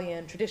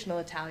Italian, traditional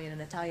Italian,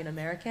 and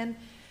Italian-American.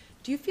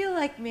 Do you feel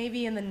like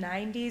maybe in the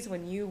 90s,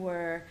 when you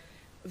were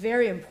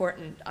very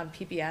important on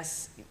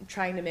PBS,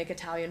 trying to make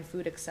Italian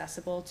food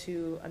accessible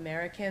to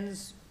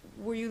Americans,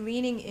 were you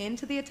leaning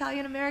into the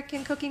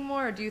Italian-American cooking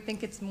more, or do you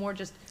think it's more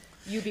just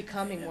you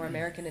becoming more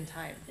American in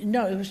time?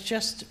 No, it was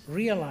just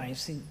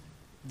realizing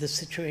the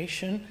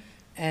situation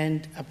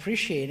and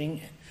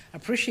appreciating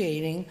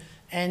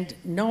and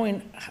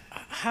knowing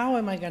how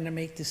am I going to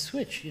make this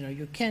switch.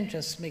 You can't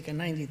just make a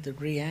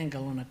 90-degree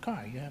angle on a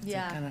car. You have to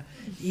kind of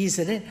ease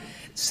it in.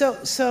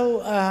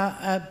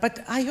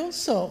 But I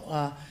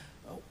also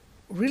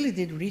really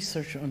did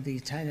research on the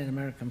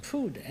Italian-American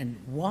food and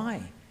why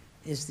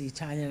is the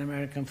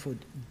Italian-American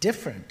food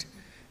different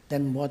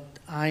than what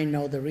I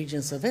know the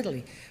regions of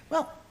Italy.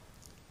 Well,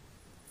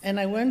 and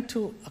I went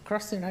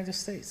across the United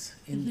States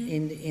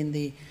in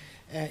the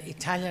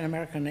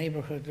Italian-American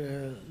neighborhood,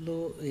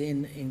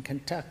 in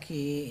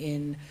Kentucky,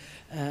 in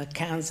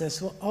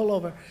Kansas, all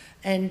over.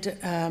 And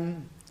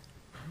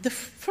the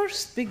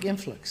first big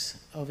influx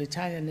of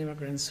Italian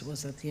immigrants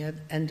was at the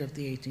end of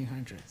the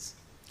 1800s.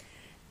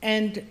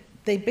 And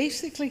they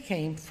basically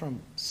came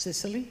from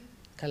Sicily,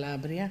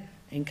 Calabria,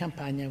 in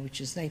Campania,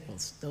 which is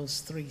Naples,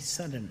 those three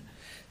southern.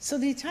 So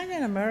the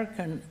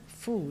Italian-American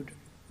food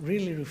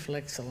really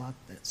reflects a lot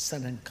the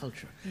southern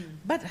culture.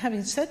 But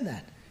having said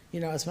that,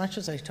 as much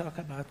as I talk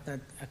about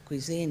that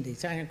cuisine, the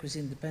Italian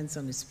cuisine depends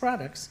on its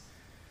products,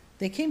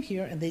 they came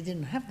here and they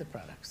didn't have the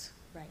products.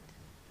 Right.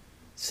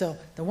 So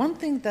the one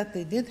thing that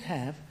they did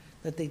have,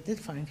 that they did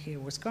find here,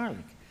 was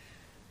garlic.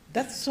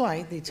 That's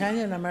why the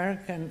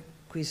Italian-American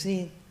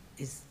cuisine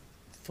is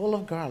full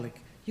of garlic.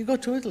 You go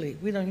to Italy,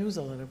 we don't use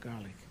a lot of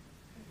garlic.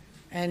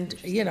 And,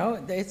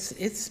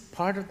 it's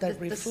part of that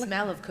The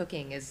smell of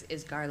cooking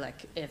is garlic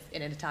if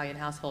in an Italian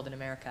household in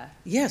America.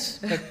 Yes,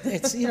 but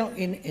it's,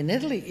 in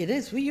Italy it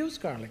is. We use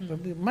garlic,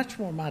 but we're much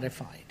more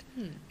modified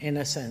in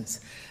a sense.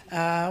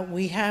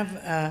 We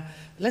have,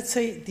 let's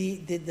say,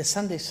 the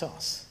Sunday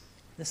sauce.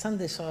 The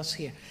Sunday sauce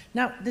here.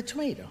 Now, the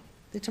tomato.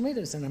 The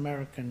tomato is an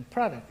American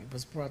product. It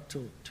was brought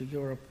to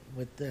Europe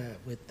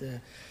with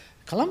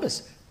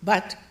Columbus.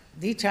 But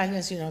the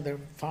Italians, they're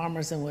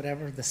farmers and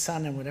whatever, the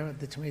sun and whatever,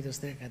 the tomatoes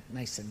there got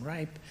nice and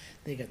ripe.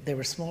 They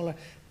were smaller.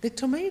 The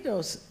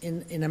tomatoes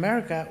in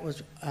America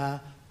was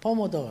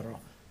pomodoro,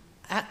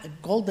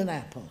 golden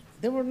apple.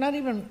 They were not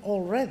even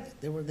all red.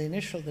 They were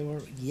they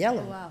were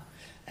yellow. Oh, wow.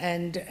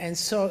 And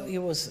so it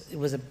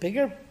was a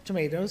bigger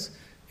tomatoes.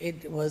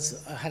 It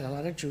had a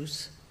lot of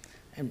juice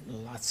and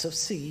lots of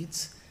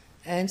seeds.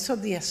 And so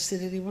the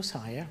acidity was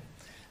higher.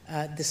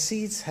 The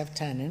seeds have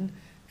tannin,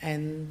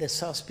 and the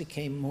sauce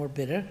became more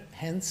bitter.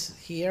 Hence,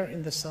 here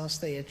in the sauce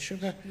they add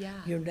sugar. Yeah.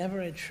 You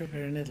never add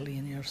sugar in Italy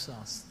in your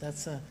sauce.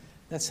 That's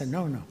a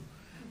no-no,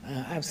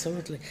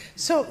 absolutely.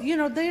 So,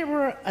 they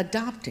were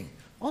adopting.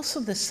 Also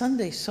the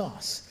Sunday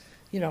sauce.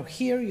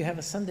 Here you have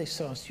a Sunday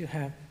sauce. You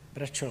have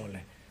bracciole,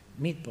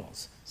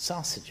 meatballs,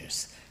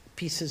 sausages,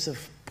 pieces of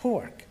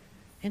pork.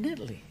 In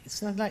Italy,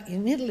 it's not like,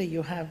 in Italy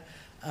you have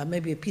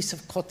maybe a piece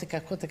of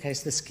kotica. Kotica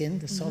is the skin,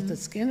 the salted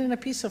skin, and a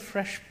piece of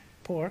fresh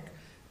pork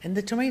and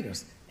the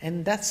tomatoes.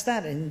 And that's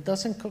that, and it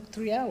doesn't cook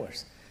 3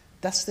 hours.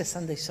 That's the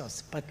Sunday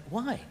sauce. But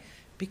why?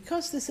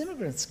 Because these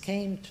immigrants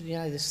came to the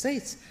United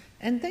States,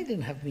 and they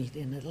didn't have meat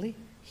in Italy.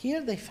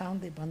 Here they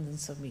found the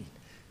abundance of meat.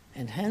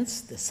 And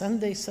hence, the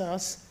Sunday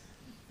sauce,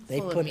 they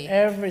Full of put meat.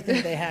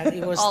 everything they had.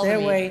 It was All the their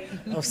meat. way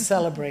of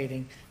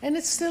celebrating. And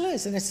it still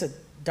is, and it's a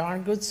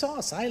darn good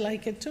sauce. I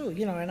like it too,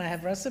 and I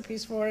have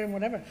recipes for it and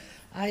whatever.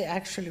 I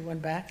actually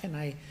went back and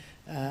I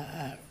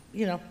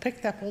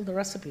picked up all the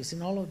recipes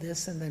in all of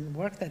this and then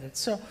worked at it.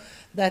 So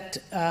that,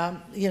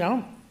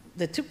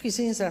 the two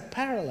cuisines are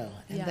parallel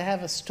and Yeah. they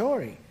have a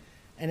story.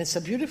 And it's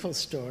a beautiful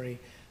story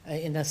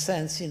in a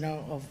sense,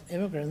 of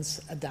immigrants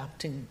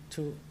adapting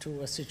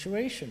to a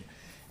situation.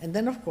 And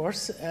then, of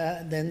course,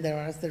 then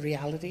there is the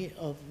reality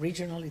of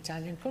regional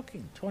Italian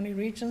cooking, 20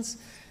 regions.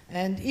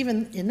 And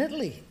even in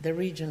Italy, the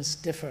regions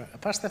differ.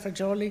 Pasta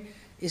fagioli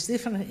is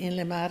different in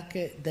Le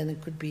Marche than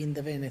it could be in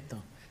the Veneto.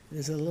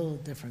 There's a little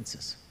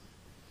differences.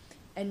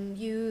 And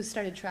you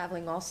started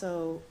traveling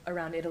also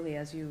around Italy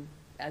as you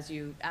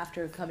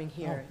after coming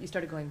here, you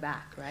started going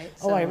back, right?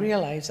 I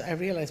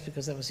realized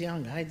because I was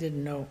young, I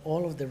didn't know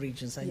all of the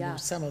regions. I Yeah. knew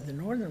some of the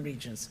northern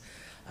regions.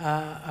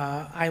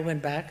 I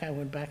went back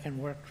and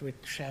worked with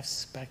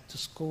chefs back to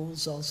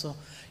schools also.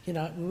 We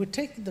would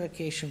take the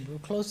vacation, we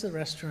would close the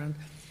restaurant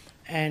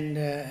and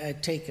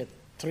take a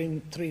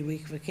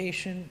three-week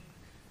vacation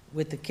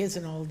with the kids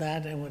and all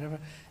that and whatever,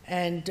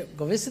 and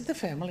go visit the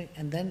family.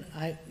 And then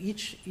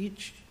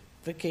each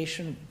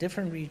vacation,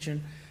 different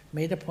region,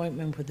 made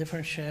appointment with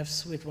different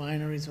chefs, with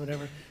wineries,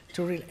 whatever,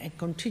 to really, and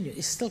continue.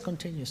 It still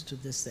continues to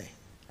this day.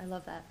 I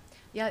love that.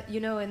 Yeah,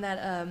 in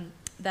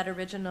that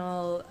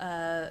original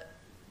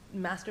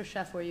Master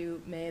Chef where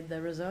you made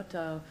the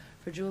risotto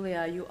for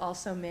Giulia, you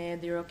also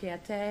made the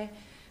orecchiette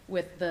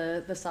with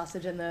the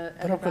sausage and the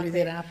Broccoli broccoli.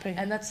 di rape.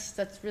 And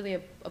that's really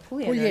a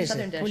Puglia, a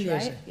southern dish,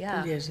 right?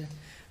 Yeah. Pugliese.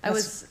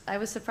 I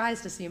was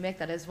surprised to see you make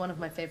that. It's one of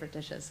my favorite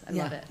dishes. I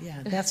love it.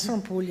 Yeah, that's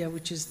from Puglia,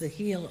 which is the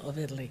heel of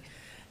Italy.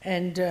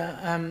 And,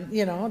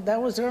 that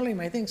was early,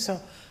 my thing.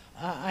 So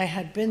I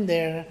had been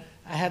there.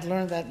 I had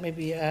learned that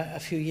maybe a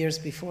few years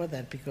before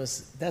that,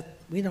 because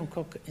we don't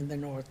cook in the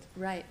north,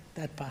 Right.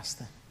 that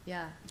pasta.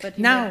 Yeah. But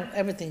Now,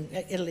 everything,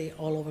 Italy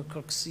all over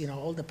cooks,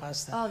 all the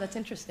pasta. Oh, that's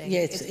interesting.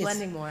 Yeah, it's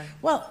blending more.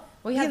 Well,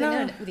 We have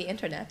the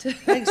internet.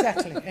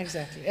 Exactly.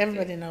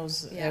 Everybody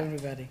knows Yeah.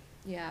 everybody.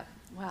 Yeah.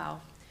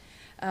 Wow.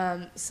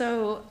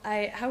 So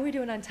how are we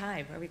doing on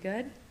time? Are we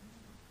good?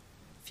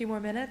 A few more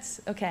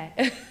minutes?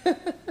 Okay.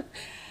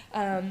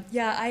 I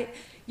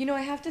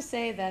have to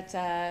say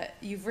that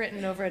you've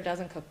written over a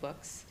dozen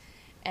cookbooks,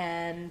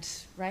 and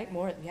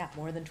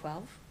more than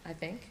 12, I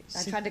think.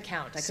 I tried to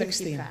count. I couldn't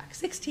 16. keep track.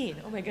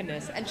 16. Oh my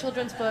goodness. And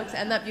children's books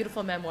and that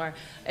beautiful memoir.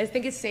 I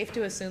think it's safe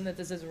to assume that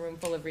this is a room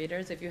full of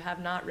readers. If you have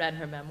not read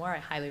her memoir, I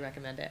highly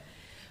recommend it.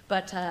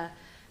 But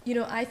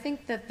I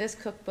think that this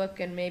cookbook,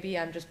 and maybe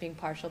I'm just being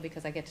partial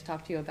because I get to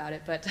talk to you about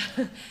it, but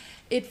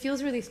it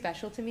feels really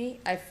special to me.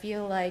 I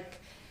feel like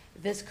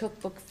this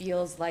cookbook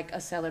feels like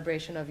a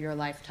celebration of your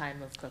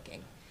lifetime of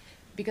cooking.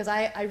 Because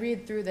I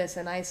read through this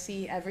and I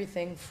see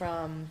everything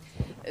from,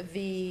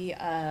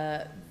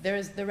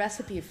 there's the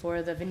recipe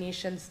for the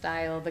Venetian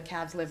style, the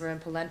calf's liver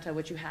and polenta,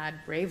 which you had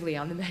bravely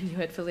on the menu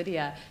at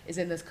Lidia, is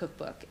in this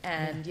cookbook.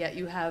 And yet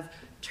you have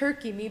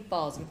turkey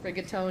meatballs and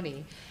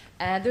rigatoni.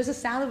 And there's a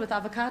salad with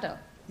avocado,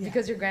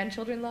 because your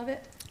grandchildren love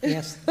it.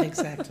 Yes,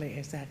 exactly,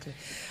 exactly.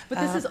 But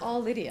this is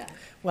all Lidia.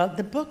 Well,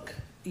 the book,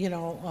 you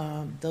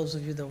know, those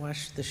of you that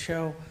watched the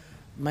show,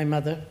 my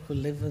mother, who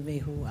lived with me,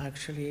 who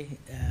actually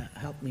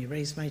helped me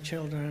raise my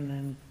children,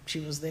 and she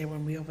was there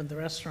when we opened the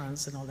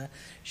restaurants and all that.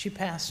 She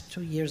passed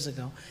 2 years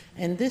ago,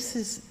 and this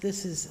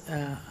is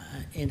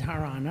in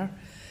her honor.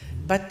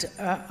 But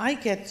I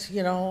get,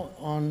 you know,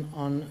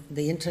 on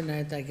the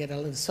internet, I get a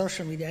little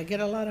social media, I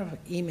get a lot of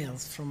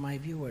emails from my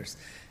viewers,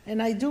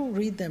 and I do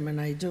read them, and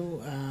I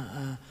do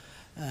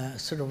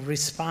sort of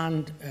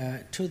respond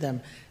to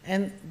them.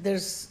 And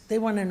they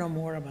want to know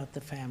more about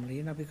the family,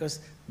 you know, because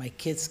my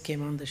kids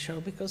came on the show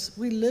because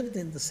we lived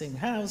in the same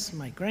house.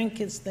 My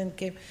grandkids then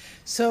came.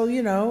 So,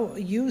 you know,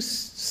 you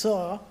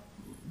saw,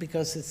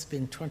 because it's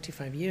been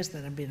 25 years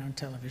that I've been on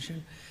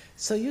television,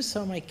 so you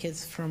saw my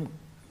kids from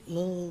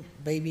little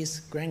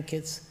babies,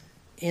 grandkids,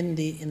 in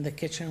the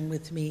kitchen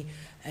with me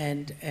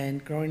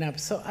and growing up.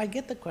 So I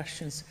get the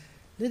questions,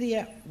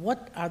 Lidia,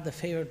 what are the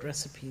favorite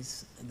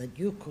recipes that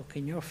you cook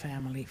in your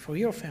family, for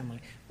your family?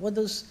 What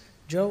does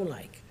Joe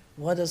like?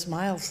 What does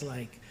Miles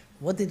like?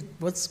 What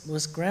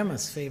was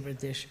Grandma's favorite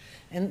dish?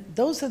 And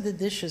those are the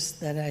dishes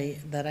that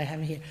I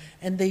have here.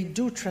 And they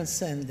do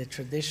transcend the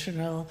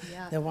traditional,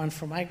 the one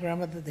from my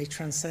grandmother, they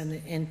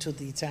transcend into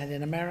the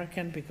Italian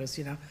American, because,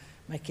 you know,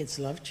 my kids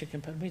love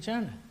chicken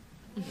parmigiana.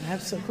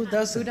 Absolutely. Who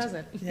doesn't? Who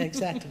doesn't? Yeah,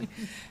 exactly.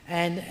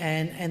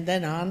 And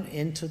then on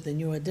into the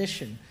new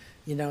addition.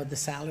 You know, the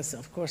salads,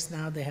 of course,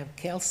 now they have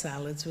kale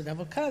salads with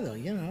avocado.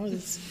 You know,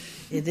 this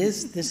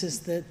is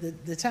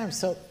the time.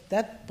 So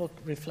that book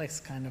reflects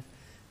kind of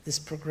this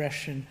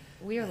progression.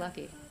 We are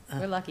lucky.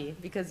 We're lucky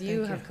because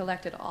you have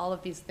collected all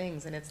of these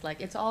things, and it's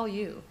like, it's all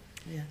you.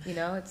 Yeah. You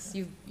know, it's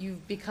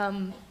you've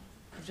become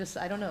just,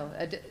 I don't know,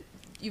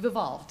 you've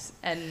evolved,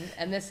 and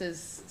this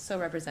is so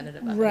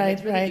representative of it. Right,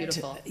 It's really right.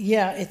 beautiful.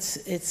 Yeah,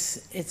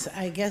 it's.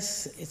 I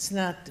guess it's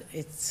not.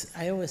 It's.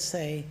 I always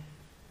say,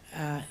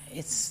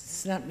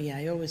 it's not me.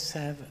 I always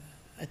have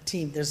a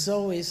team. There's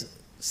always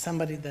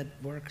somebody that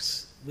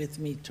works with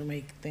me to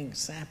make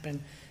things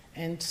happen,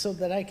 and so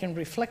that I can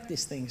reflect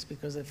these things.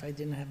 Because if I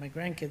didn't have my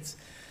grandkids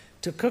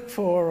to cook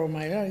for, or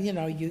my, you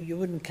know, you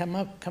wouldn't come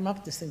up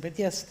with this thing. But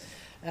yes,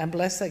 I'm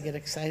blessed. I get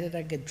excited.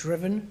 I get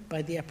driven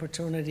by the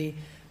opportunity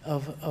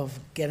of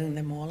getting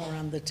them all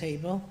around the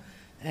table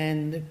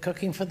and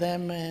cooking for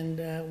them.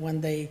 And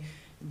when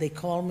they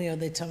call me or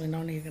they tell me,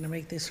 Nonna, you're going to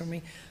make this for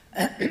me.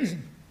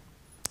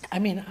 I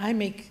mean, I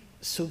make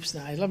soups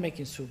now. I love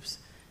making soups.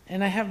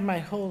 And I have my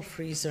whole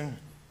freezer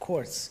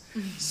quartz.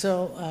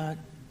 So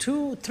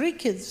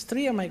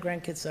three of my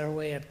grandkids are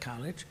away at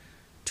college.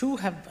 2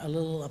 have a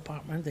little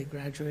apartment. They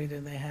graduated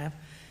and they have.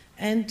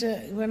 And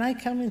when I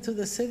come into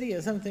the city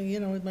or something, you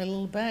know, with my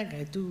little bag,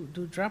 I do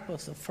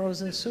drop-offs of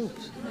frozen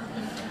soups.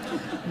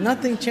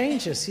 Nothing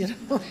changes, you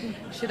know.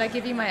 Should I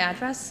give you my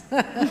address?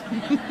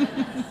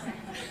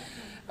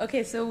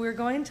 Okay, so we're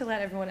going to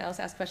let everyone else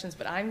ask questions,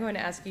 but I'm going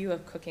to ask you a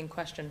cooking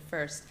question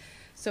first.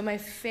 So my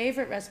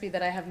favorite recipe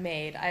that I have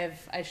made,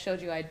 I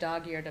showed you I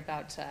dog-eared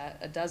about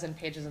a dozen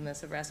pages in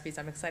this of recipes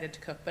I'm excited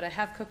to cook, but I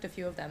have cooked a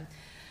few of them.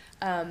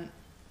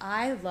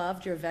 I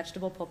loved your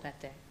vegetable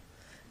polpette.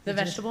 The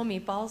vegetable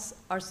meatballs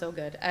are so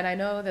good. And I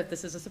know that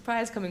this is a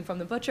surprise coming from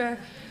the butcher,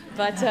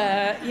 but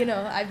you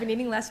know, I've been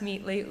eating less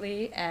meat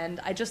lately, and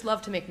I just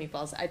love to make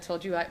meatballs. I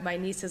told you my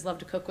nieces love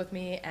to cook with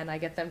me, and I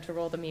get them to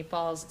roll the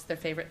meatballs. It's their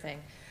favorite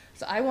thing.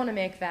 So I want to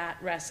make that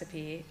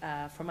recipe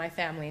for my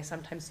family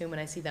sometime soon when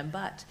I see them,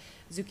 but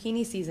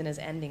zucchini season is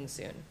ending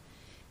soon.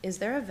 Is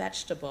there a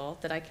vegetable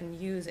that I can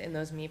use in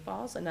those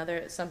meatballs?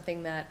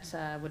 Something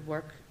that would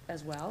work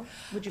as well?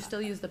 Would you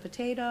still use the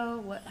potato?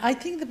 What? I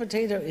think the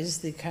potato is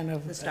the kind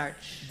of the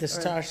starch. The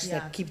starch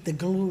that keep the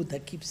glue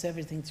that keeps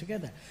everything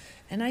together.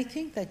 And I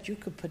think that you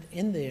could put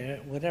in there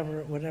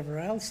whatever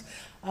else.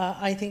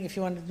 I think if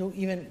you want to do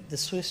even the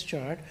Swiss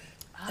chard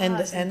and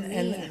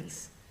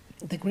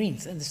the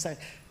greens and the starch.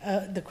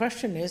 The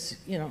question is,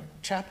 you know,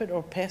 chop it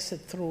or pass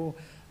it through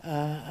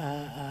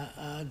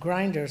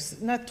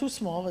grinders, not too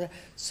small,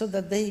 so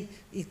that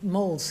it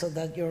molds, so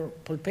that your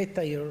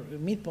polpetta, your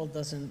meatball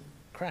doesn't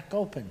crack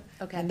open,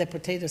 and the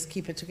potatoes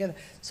keep it together.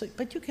 So,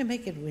 but you can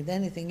make it with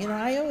anything. You know,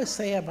 I always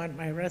say about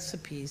my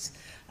recipes,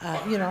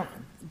 you know,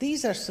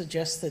 these are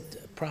suggested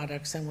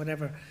products and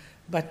whatever,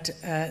 but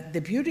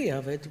the beauty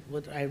of it,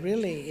 what I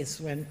really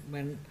is when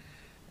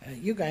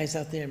you guys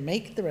out there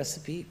make the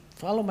recipe,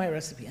 follow my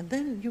recipe, and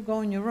then you go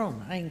on your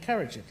own. I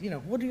encourage it. You know,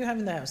 what do you have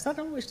in the house? Not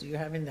always do you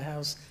have in the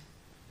house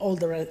all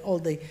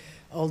the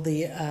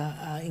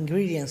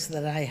ingredients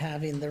that I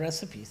have in the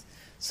recipes.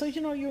 So,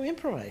 you know, you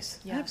improvise.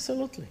 Yeah.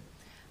 Absolutely.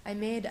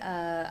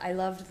 I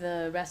loved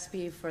the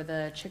recipe for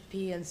the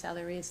chickpea and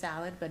celery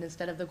salad, but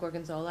instead of the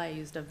gorgonzola, I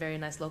used a very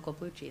nice local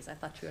blue cheese. I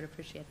thought you would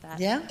appreciate that.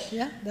 Yeah,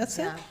 that's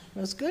Yeah. it. It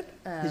was good.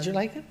 Did you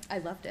like it? I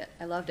loved it.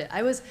 I loved it.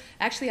 I was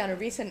actually on a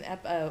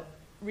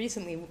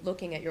recently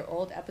looking at your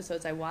old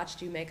episodes. I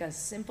watched you make a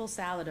simple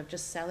salad of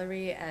just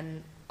celery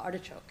and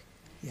artichoke.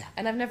 Yeah.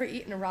 And I've never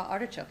eaten a raw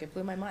artichoke. It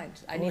blew my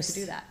mind. I need to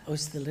do that. Oh,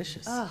 it's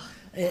delicious. Oh.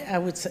 I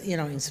would say,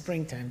 in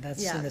springtime.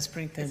 That's Yeah. in the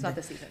springtime. It's not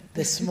the season.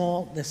 The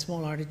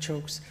small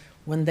artichokes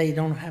when they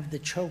don't have the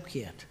choke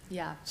yet.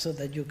 Yeah. So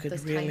that you could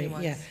Those really, tiny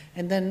ones. yeah.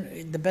 And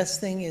then the best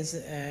thing is,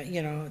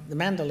 the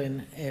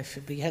mandolin.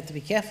 You have to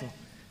be careful.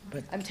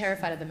 But I'm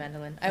terrified of the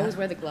mandolin. I always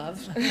wear the glove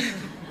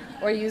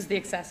or use the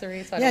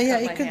accessory so I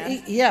don't cut my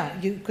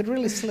hand. You could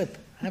really slip.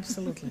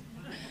 Absolutely.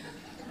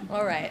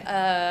 All right.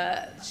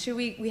 Should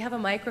we have a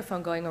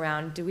microphone going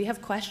around. Do we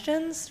have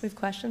questions? Do we have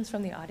questions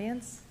from the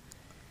audience?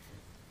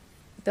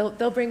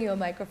 They'll bring you a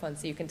microphone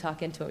so you can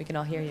talk into it. We can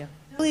all hear you.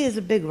 Philly is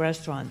a big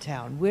restaurant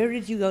town. Where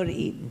did you go to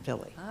eat in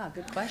Philly?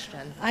 Good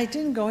question. I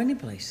didn't go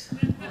anyplace.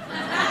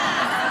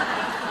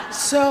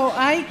 So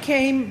I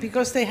came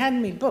because they had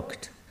me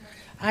booked.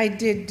 I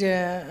did.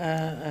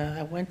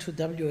 I went to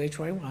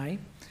WHYY.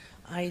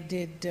 I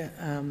did.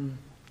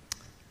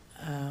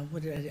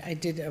 I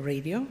did a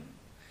radio,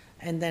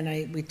 and then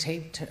we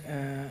taped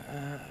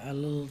a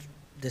little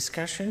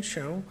discussion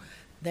show.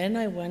 Then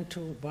I went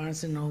to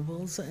Barnes and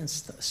Nobles and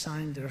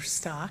signed their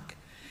stock.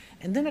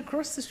 And then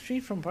across the street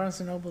from Barnes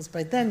and Nobles,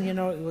 by then,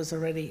 it was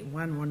already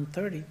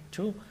 1:30,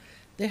 2.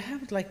 They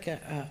have like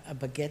a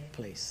baguette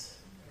place,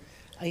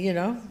 Oh,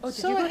 did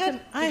So you go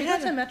I to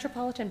had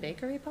Metropolitan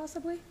Bakery,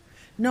 possibly?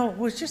 No, it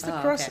was just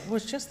across. Okay. It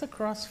was just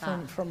across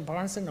from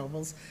Barnes and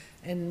Nobles,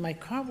 and my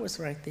car was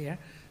right there.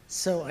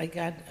 So I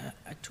got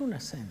a tuna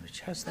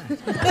sandwich. How's that?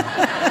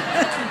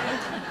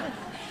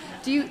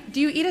 Do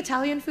you eat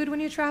Italian food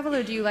when you travel,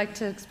 or do you like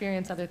to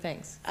experience other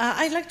things?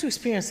 I like to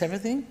experience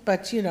everything,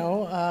 but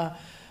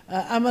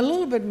I'm a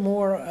little bit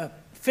more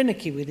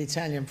finicky with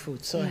Italian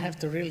food, so I have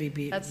to really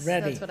be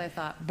ready. That's what I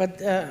thought. But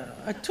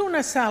a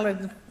tuna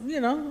salad,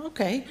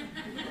 okay.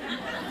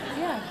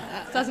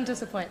 Yeah, doesn't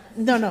disappoint.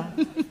 No,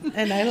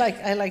 and I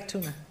like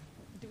tuna.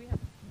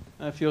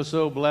 I feel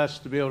so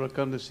blessed to be able to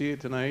come to see you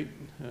tonight.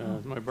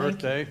 It's my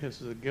birthday.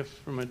 This is a gift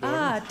from my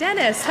daughter.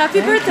 Dennis,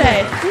 happy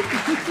birthday.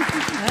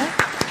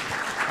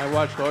 I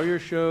watched all your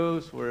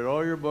shows, read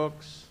all your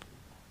books,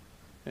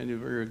 and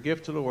you're a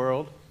gift to the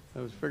world. I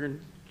was figuring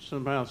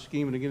somehow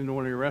scheming to get into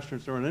one of your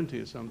restaurants to run into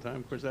you sometime.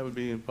 Of course, that would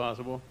be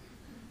impossible.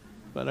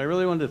 But I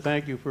really wanted to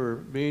thank you for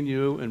being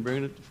you and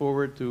bringing it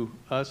forward to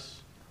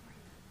us.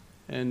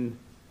 And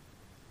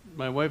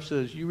my wife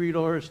says, you read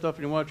all her stuff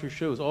and you watch her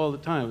shows all the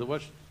time. I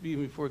watched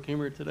even before I came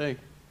here today,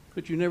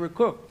 but you never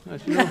cook. I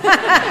said,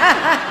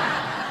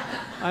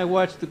 I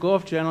watch the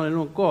Golf Channel and I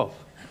don't golf.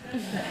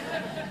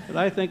 But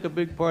I think a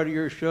big part of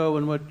your show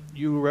and what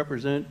you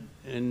represent,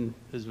 and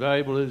as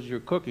valuable as your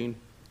cooking,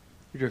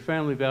 is your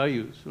family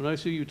values. When I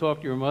see you talk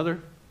to your mother,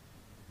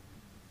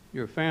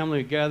 your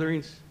family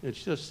gatherings,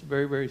 it's just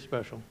very, very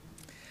special.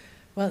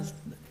 Well,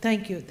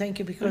 thank you,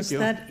 because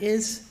that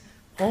is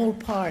all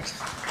part.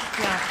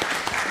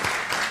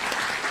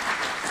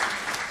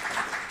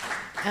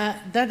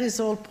 That is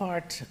all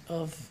part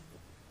of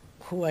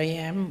who I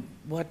am,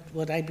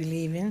 what I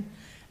believe in,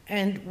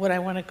 and what I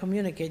want to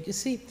communicate. You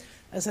see,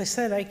 as I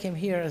said, I came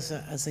here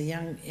as a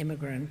young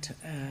immigrant,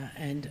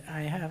 and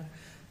I have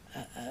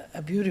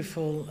a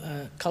beautiful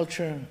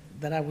culture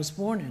that I was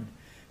born in.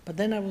 But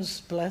then I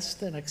was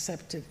blessed and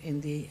accepted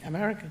in the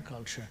American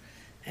culture.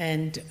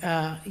 And,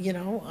 I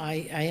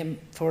am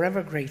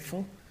forever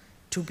grateful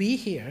to be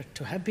here,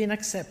 to have been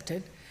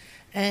accepted.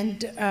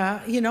 And,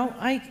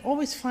 I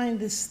always find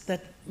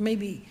that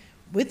maybe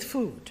with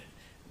food,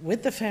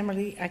 with the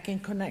family, I can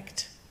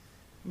connect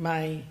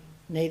my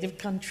native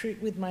country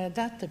with my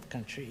adaptive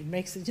country. It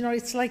makes it,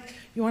 it's like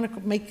you want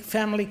to make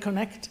family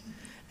connect.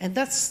 And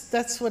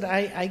that's what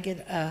I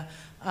get.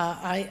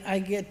 I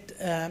get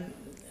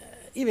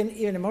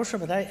even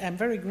emotional, but I'm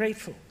very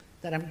grateful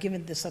that I'm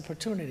given this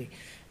opportunity.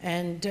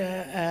 And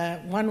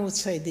one would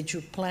say, did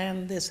you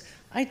plan this?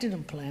 I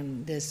didn't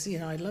plan this.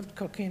 I loved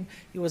cooking.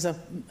 It was a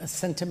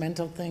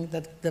sentimental thing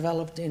that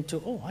developed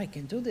into, I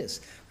can do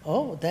this.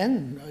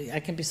 Then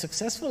I can be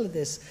successful at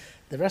this.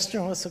 The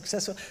restaurant was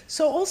successful.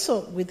 So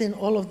also within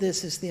all of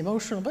this is the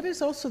emotional, but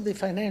it's also the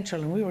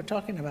financial, and we were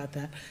talking about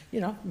that.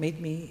 Made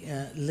me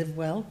live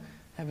well,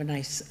 have a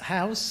nice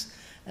house.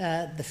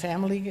 The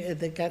family,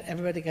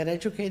 everybody got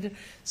educated.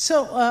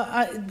 So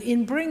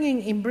in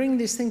bringing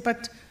this thing,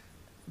 but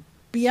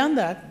beyond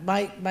that,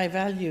 my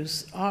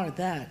values are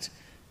that,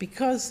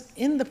 because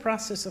in the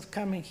process of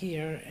coming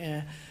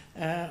here,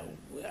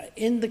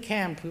 in the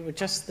camp, we were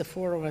just the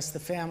four of us, the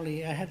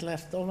family. I had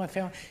left all my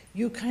family.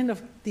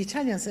 The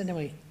Italians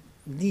anyway,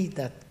 need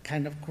that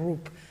kind of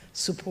group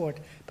support.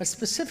 But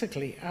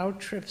specifically, our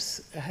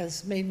trips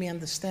has made me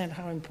understand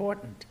how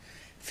important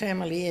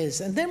family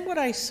is. And then what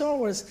I saw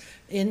was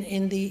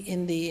in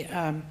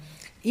the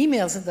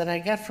emails that I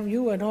got from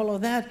you and all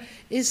of that,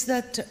 is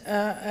that,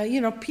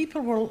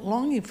 people were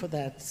longing for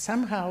that.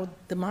 Somehow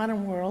the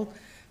modern world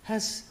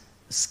has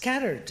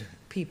scattered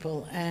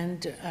people,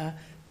 and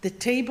the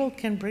table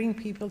can bring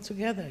people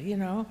together,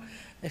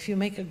 If you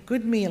make a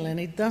good meal, and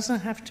it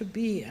doesn't have to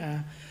be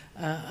a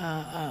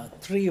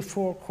 3 or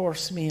 4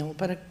 course meal,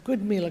 but a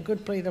good meal, a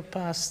good plate of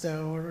pasta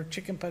or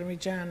chicken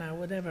parmigiana,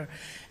 whatever.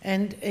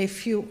 And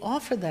if you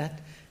offer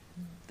that,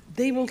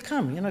 they will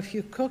come. If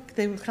you cook,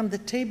 they will come. The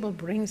table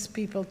brings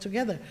people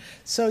together.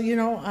 So,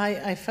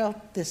 I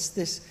felt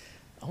this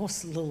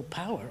almost a little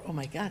power. Oh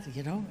my God,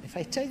 if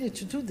I tell you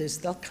to do this,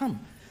 they'll come.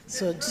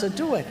 So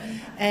do it.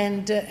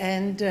 And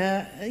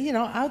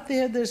out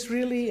there's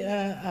really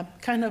a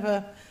kind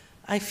of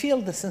I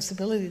feel the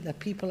sensibility that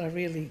people are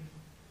really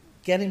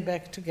getting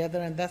back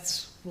together, and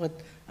that's what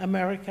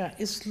America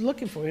is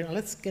looking for.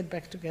 Let's get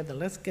back together.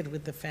 Let's get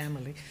with the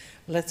family.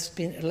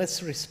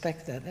 Let's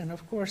respect that. And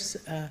of course,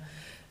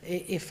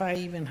 if I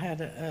even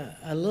had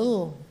a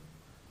little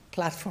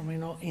platform,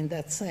 in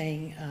that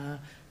saying,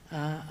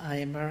 I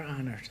am very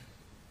honored.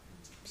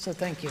 So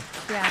thank you.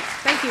 Yeah,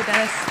 thank you,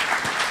 Dennis.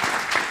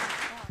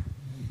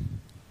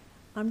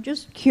 I'm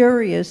just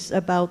curious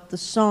about the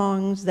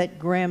songs that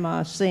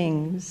Grandma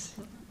sings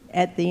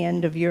at the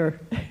end of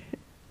your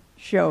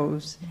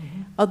shows.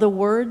 Mm-hmm. Are the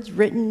words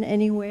written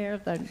anywhere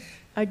that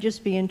I'd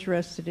just be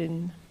interested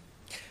in?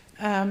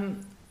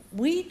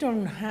 We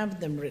don't have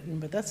them written,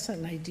 but that's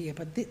an idea.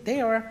 But they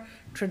are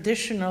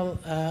traditional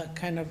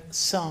kind of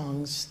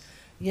songs.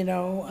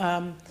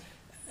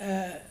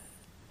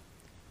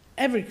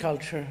 Every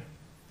culture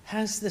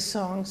has the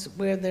songs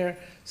where they're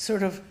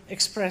sort of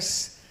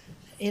express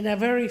in a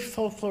very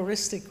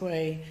folkloristic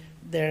way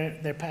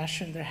their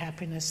passion, their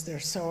happiness,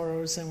 their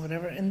sorrows, and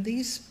whatever. And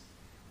these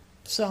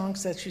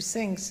songs that she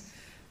sings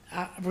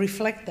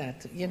reflect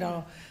that.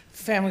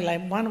 Family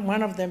life.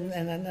 One of them,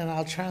 and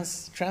I'll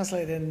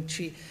translate it. And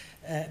she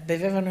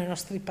bevevano I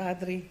nostri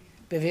padri,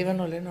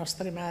 bevevano le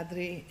nostre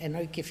madri, e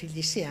noi che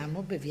figli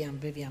siamo, beviamo,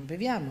 beviamo,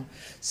 beviamo.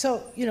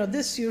 So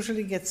this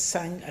usually gets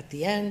sung at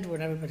the end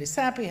when everybody's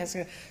happy.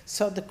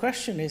 So the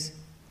question is,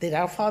 did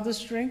our fathers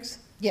drink?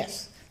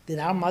 Yes. Did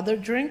our mother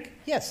drink?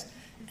 Yes.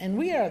 And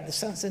we are the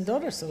sons and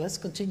daughters, so let's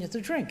continue to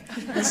drink.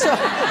 And so,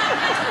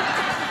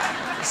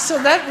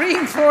 so that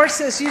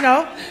reinforces,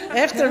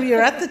 after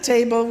you're at the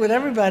table with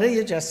everybody,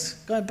 you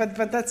just go,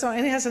 but that's all,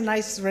 and it has a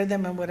nice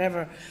rhythm and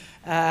whatever.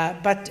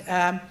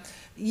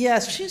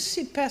 Yes,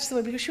 she passed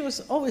away because she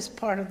was always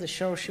part of the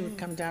show. She would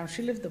come down.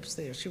 She lived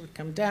upstairs. She would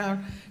come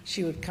down.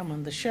 She would come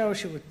on the show.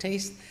 She would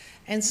taste.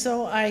 And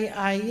so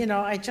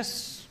I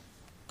just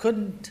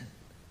couldn't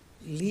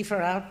leave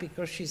her out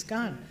because she's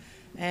gone.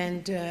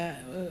 And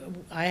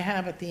I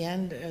have at the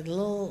end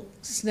little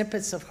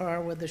snippets of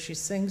her, whether she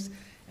sings,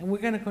 and we're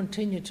going to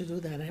continue to do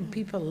that. And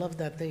people love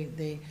that.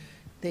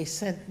 They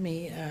sent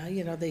me,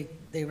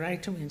 they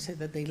write to me and say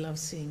that they love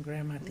seeing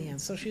Grandma at the end.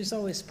 So she's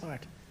always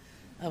part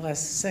of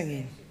us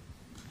singing.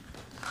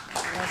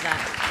 I love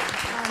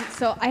that.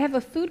 So I have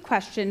a food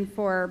question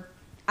for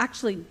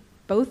actually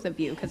both of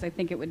you, because I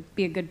think it would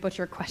be a good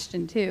butcher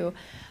question too.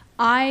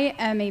 I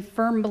am a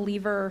firm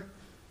believer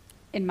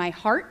in my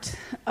heart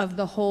of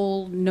the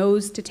whole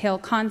nose to tail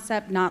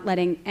concept, not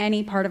letting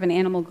any part of an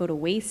animal go to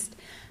waste.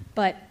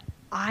 But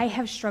I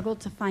have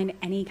struggled to find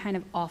any kind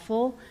of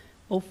offal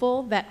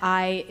that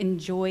I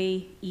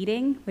enjoy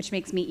eating, which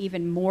makes me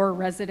even more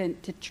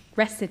reticent to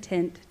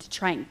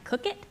try and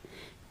cook it.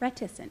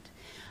 Reticent.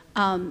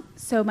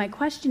 So my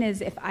question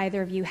is if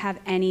either of you have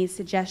any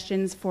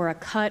suggestions for a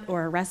cut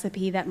or a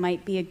recipe that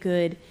might be a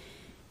good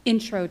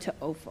intro to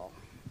offal.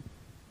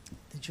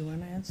 Did you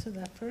want to answer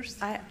that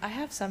first? I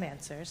have some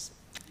answers.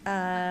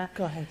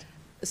 Go ahead.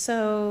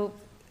 So,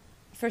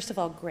 first of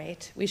all,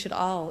 great. We should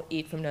all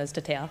eat from nose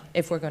to tail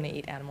if we're going to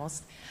eat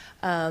animals.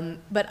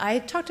 But I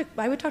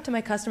would talk to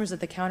my customers at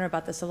the counter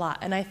about this a lot,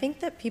 and I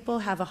think that people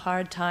have a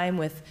hard time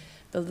with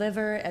the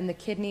liver and the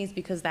kidneys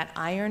because that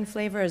iron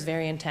flavor is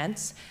very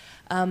intense.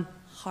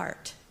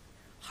 Heart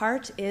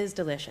is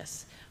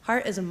delicious.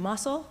 Heart is a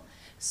muscle.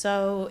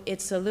 So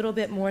it's a little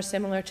bit more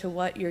similar to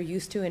what you're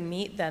used to in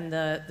meat than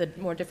the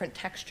more different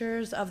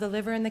textures of the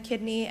liver and the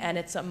kidney, and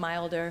it's a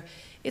milder,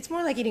 it's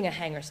more like eating a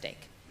hanger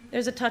steak.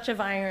 There's a touch of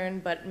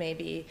iron, but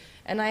maybe,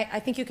 and I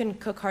think you can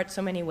cook heart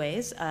so many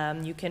ways.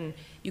 You can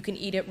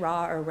eat it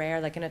raw or rare,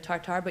 like in a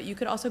tartare, but you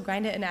could also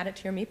grind it and add it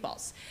to your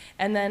meatballs.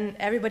 And then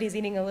everybody's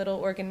eating a little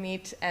organ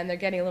meat, and they're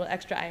getting a little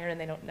extra iron,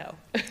 and they don't know.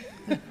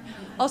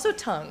 Also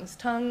tongues.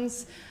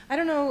 I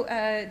don't know.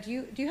 Do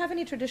you have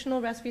any traditional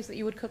recipes that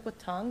you would cook with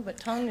tongue? But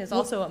tongue is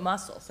also a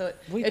muscle, so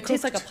it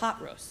tastes like a pot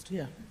roast.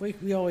 Yeah,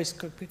 we always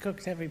cook. We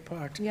cooked every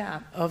part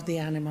of the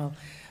animal.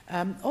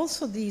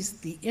 Also,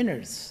 the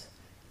innards.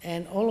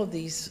 And all of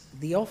these,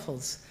 the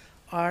offals,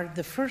 are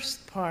the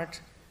first part,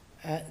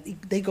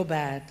 they go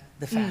bad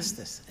the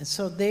fastest. And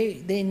so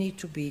they need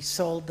to be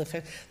sold the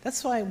fastest.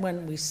 That's why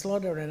when we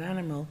slaughter an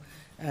animal,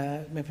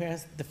 my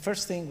parents, the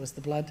first thing was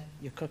the blood.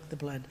 You cook the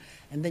blood.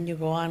 And then you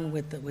go on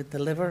with the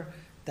liver.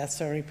 That's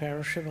very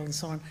perishable and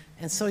so on.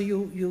 And so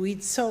you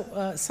eat.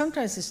 So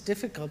sometimes it's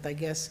difficult, I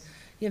guess,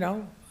 you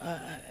know,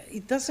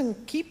 it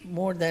doesn't keep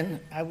more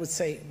than, I would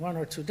say, 1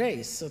 or 2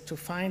 days. So to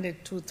find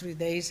it 2 or 3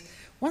 days,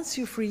 once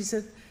you freeze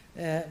it,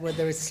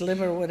 whether it's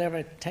liver or whatever,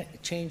 it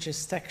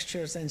changes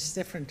textures and it's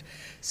different.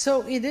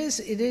 So it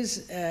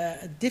is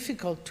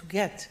difficult to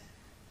get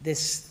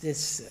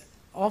this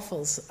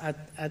offals at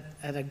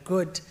a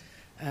good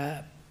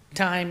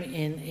time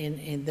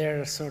in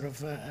their sort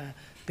of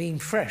being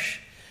fresh.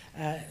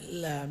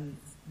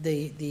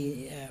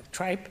 The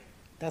tripe,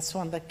 that's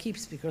one that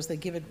keeps because they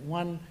give it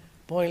one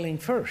boiling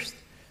first.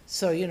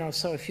 So, you know,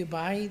 so if you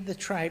buy the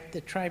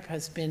tripe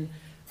has been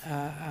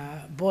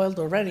boiled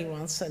already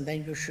once, and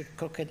then you should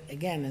cook it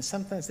again. And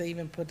sometimes they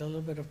even put a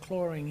little bit of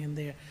chlorine in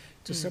there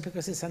to serve,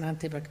 because it's an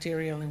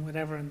antibacterial and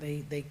whatever, and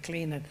they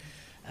clean it.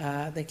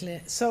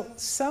 So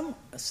some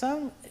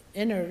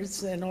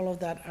innards and all of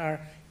that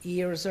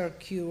ears are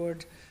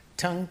cured,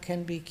 tongue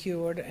can be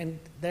cured, and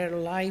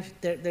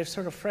their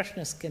sort of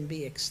freshness can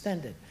be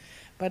extended.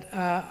 But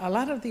a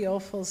lot of the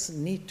offals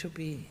need to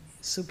be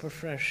super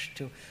fresh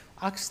too.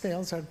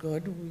 Oxtails are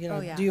good. You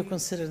know, do you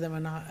consider them or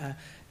not?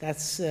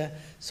 That's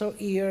so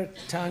ear,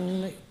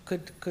 tongue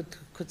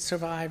could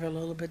survive a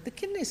little bit. The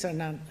kidneys are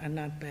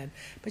not bad,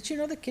 but you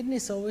know the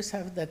kidneys always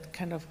have that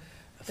kind of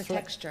the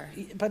texture,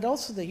 but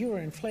also the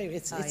urine flavor.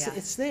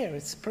 It's there.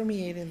 It's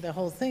permeating the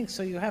whole thing.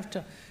 So you have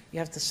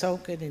to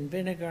soak it in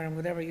vinegar and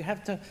whatever. You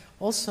have to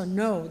also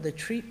know the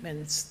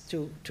treatments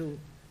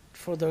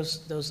for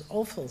those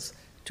offals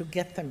to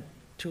get them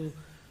to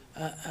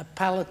a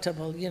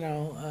palatable, you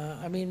know,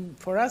 I mean,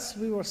 for us,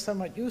 we were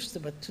somewhat used to,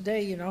 but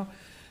today, you know,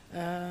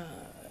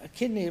 a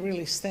kidney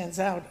really stands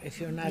out if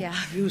you're not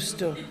used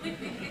to.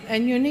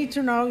 And you need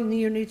to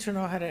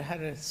know how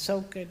to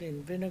soak it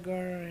in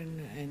vinegar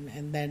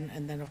and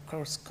then of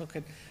course cook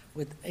it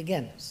with,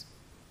 again,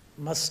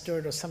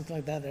 mustard or something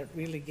like that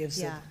really gives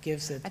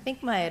it. I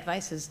think my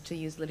advice is to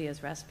use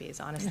Lydia's recipes,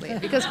 honestly,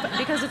 because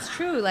it's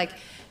true. Like,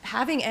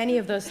 having any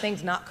of those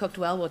things not cooked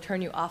well will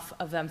turn you off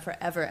of them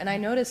forever. And I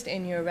noticed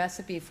in your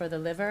recipe for the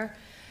liver,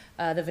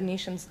 the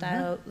Venetian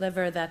style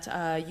liver,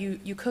 that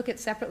you cook it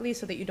separately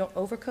so that you don't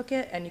overcook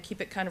it, and you keep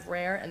it kind of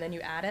rare, and then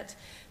you add it,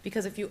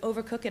 because if you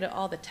overcook it at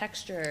all, the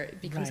texture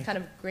becomes kind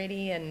of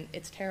gritty and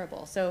it's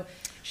terrible. So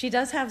she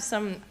does have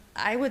some.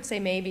 I would say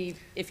maybe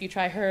if you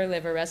try her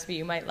liver recipe,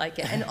 you might like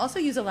it. And also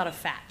use a lot of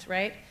fat,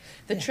 right?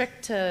 The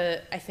trick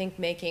to, I think,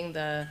 making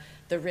the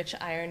rich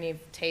irony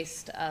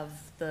taste of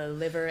the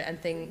liver and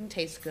thing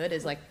taste good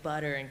is like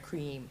butter and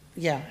cream.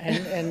 Yeah,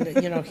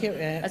 and you know, here...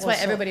 That's why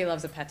everybody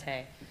loves a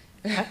pate.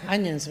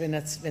 Onions,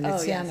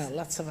 Veneziana,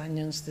 lots of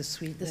onions, the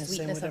sweetness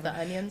and whatever. Of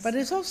the onions. But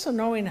it's also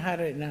knowing how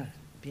to,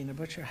 being a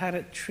butcher, how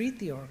to treat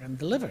the organ,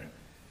 the liver.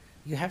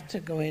 You have to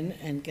go in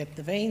and get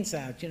the veins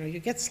out. You know, you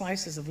get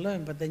slices of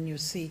loin, but then you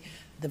see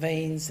the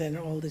veins and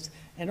all this.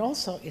 And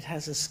also, it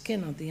has a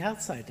skin on the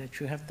outside that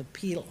you have to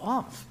peel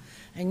off.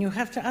 And you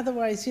have to,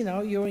 otherwise, you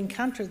know, you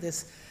encounter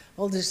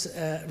all this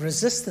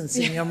resistance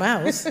in your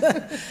mouth.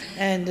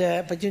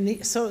 And, but you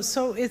need,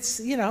 so it's,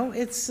 you know,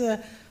 it's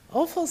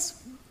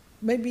offals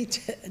maybe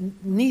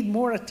need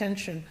more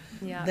attention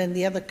than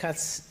the other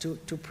cuts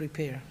to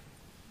prepare.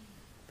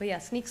 But yeah,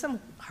 sneak some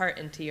heart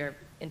into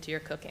your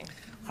cooking.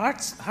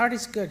 Heart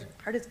is good.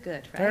 Heart is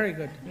good, right? Very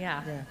good.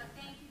 Yeah.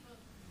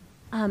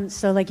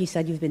 So like you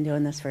said, you've been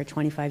doing this for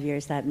 25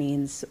 years. That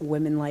means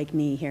women like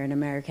me here in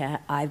America,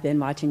 I've been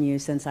watching you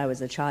since I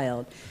was a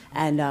child.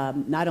 And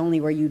not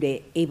only were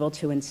you able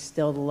to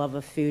instill the love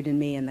of food in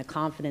me and the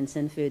confidence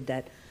in food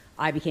that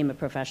I became a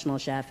professional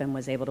chef and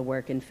was able to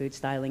work in food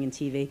styling and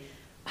TV,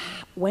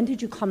 when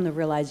did you come to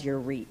realize your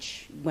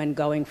reach when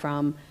going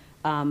from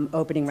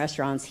opening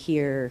restaurants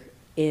here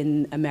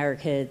in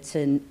America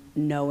to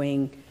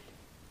knowing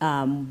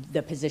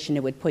the position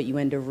it would put you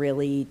in to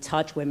really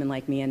touch women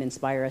like me and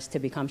inspire us to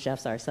become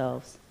chefs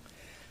ourselves?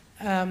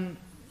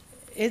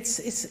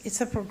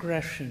 It's a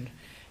progression.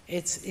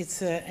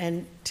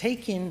 And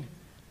taking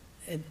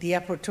the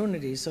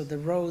opportunities or the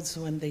roads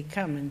when they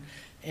come,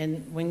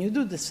 and when you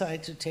do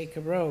decide to take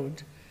a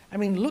road, I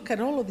mean, look at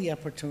all of the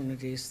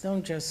opportunities.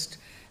 Don't just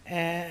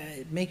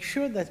make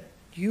sure that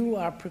you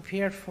are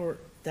prepared for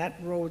that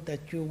road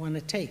that you want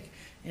to take.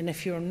 And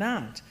if you're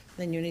not,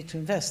 then you need to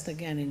invest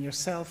again in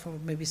yourself, or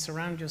maybe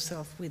surround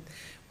yourself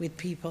with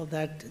people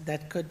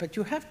that could. But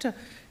you have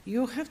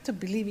to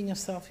believe in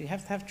yourself. You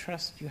have to have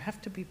trust. You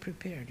have to be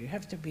prepared. You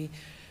have to be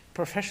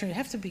professional. You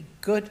have to be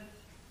good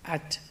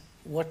at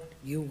what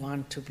you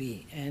want to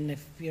be. And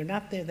if you're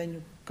not there, then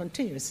you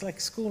continue. It's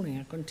like schooling,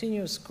 a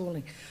continuous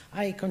schooling.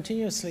 I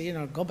continuously, you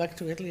know, go back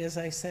to Italy, as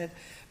I said.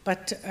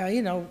 But,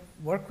 you know,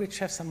 work with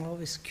chefs. I'm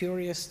always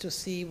curious to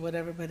see what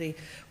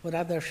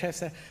other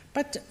chefs are.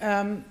 But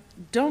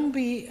don't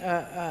be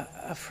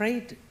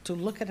afraid to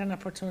look at an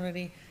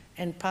opportunity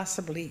and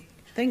possibly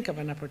think of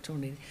an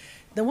opportunity.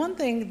 The one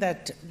thing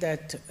that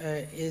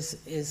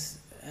is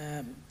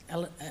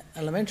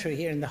elementary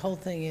here in the whole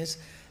thing is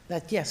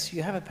that, yes,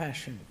 you have a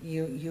passion.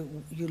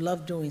 You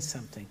love doing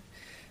something.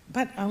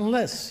 But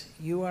unless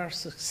you are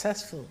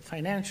successful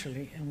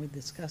financially, and we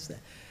discussed that,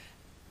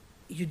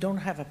 you don't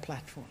have a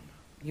platform.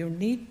 You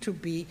need to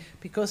be,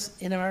 because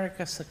in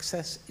America,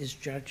 success is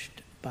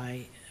judged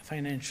by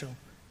financial,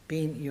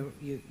 being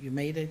you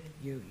made it,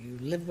 you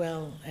live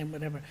well, and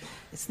whatever.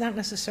 It's not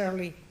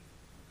necessarily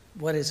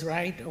what is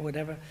right or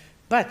whatever,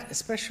 but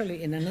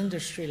especially in an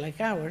industry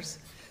like ours,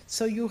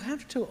 so you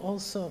have to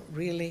also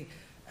really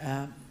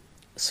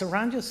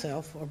surround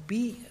yourself or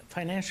be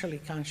financially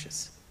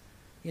conscious,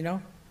 you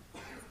know?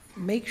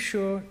 Make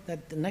sure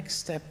that the next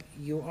step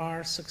you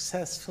are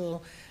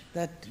successful,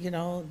 that, you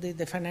know,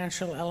 the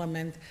financial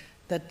element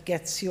that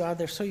gets you out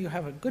there, so you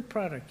have a good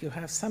product, you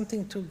have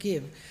something to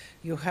give,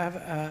 you have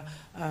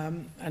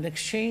an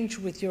exchange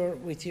with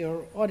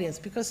your audience,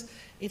 because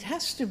it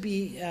has to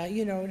be,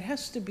 you know, it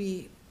has to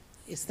be,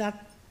 it's not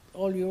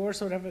all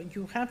yours or whatever.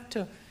 You have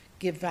to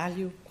give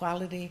value,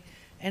 quality,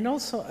 and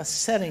also a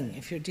setting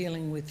if you're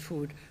dealing with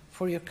food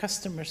for your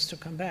customers to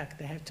come back.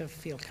 They have to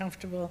feel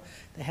comfortable,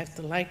 they have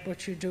to like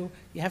what you do,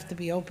 you have to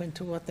be open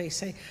to what they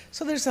say.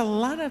 So there's a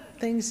lot of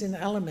things and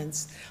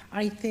elements.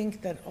 I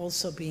think that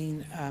also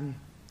being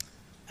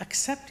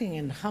accepting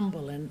and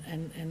humble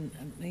and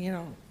you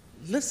know,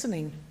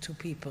 listening to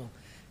people,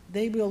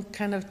 they will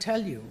kind of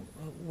tell you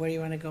where you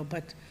want to go.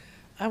 But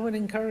I would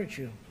encourage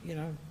you, you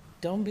know,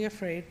 don't be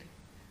afraid,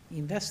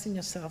 invest in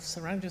yourself,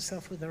 surround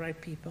yourself with the right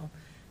people,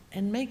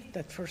 and make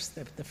that first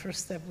step. The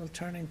first step will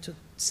turn into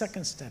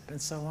second step,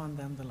 and so on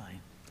down the line.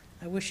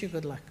 I wish you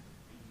good luck.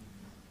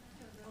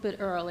 A bit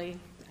early,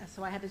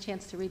 so I had the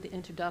chance to read the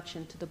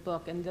introduction to the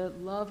book, and the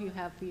love you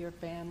have for your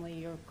family,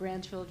 your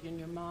grandchildren,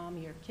 your mom,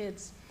 your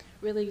kids,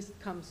 really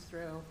comes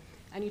through.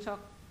 And you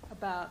talk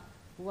about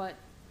what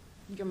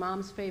your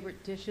mom's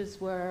favorite dishes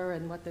were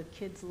and what the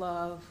kids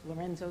love,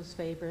 Lorenzo's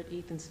favorite,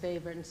 Ethan's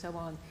favorite, and so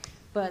on.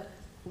 But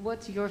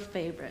what's your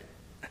favorite?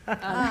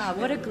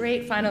 What a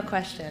great final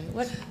question.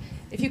 What,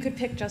 if you could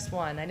pick just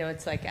one? I know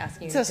it's like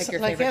asking you to pick your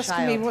like favorite asking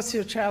child. me what's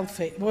your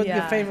your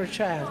Yeah. favorite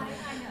child.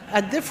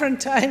 At different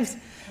times,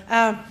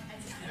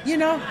 you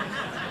know.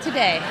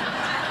 Today.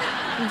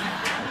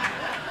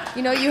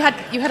 You know, you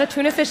had a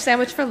tuna fish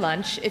sandwich for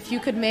lunch. If you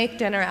could make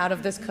dinner out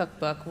of this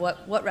cookbook,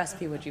 what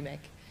recipe would you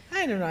make?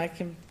 I don't know, I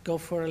can go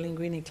for a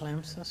linguine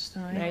clam sauce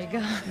tonight. There you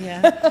go.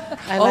 Yeah,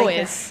 I like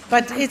Always. it.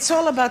 But it's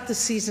all about the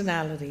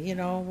seasonality, you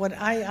know. What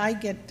I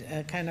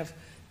get kind of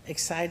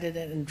excited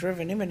and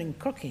driven, even in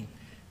cooking,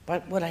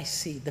 but what I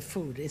see, the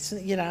food. It's,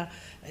 you know,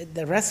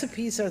 the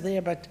recipes are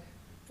there, but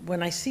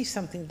when I see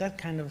something, that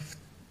kind of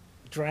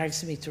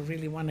drives me to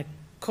really want to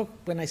cook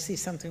when I see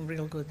something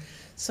real good.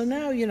 So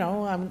now, you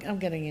know, I'm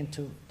getting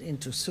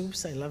into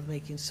soups. I love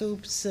making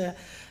soups.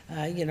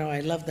 You know,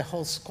 I love the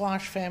whole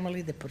squash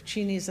family. The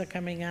porcinis are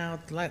coming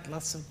out.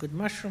 Lots of good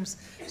mushrooms.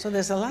 So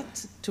there's a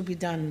lot to be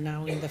done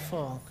now in the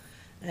fall.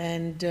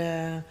 And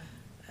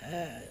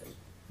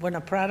when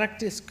a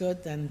product is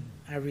good, then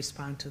I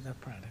respond to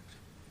that product.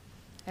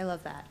 I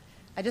love that.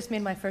 I just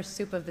made my first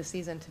soup of the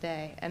season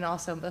today, and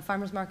also the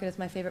farmer's market is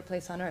my favorite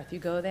place on earth. You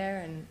go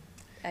there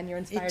and you're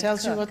inspired to cook. It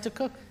tells you what to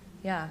cook.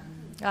 Yeah.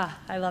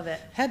 I love it.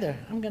 Heather,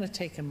 I'm going to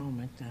take a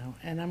moment now,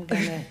 and I'm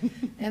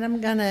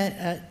going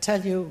to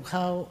tell you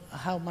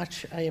how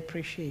much I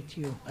appreciate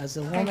you as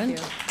a woman. Thank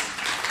you.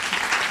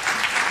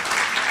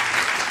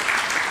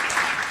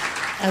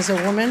 As a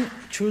woman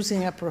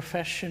choosing a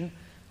profession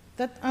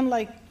that,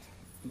 unlike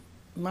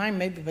mine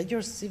maybe, but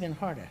yours is even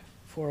harder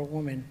for a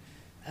woman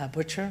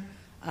butcher.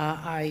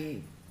 I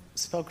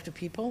spoke to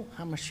people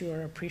how much you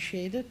are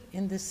appreciated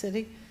in this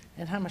city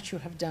and how much you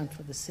have done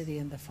for the city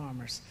and the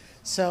farmers.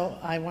 So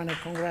I want to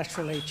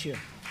congratulate you.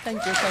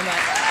 Thank you so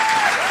much.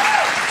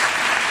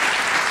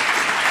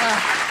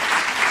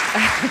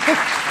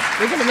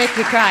 You're going to make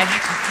me cry.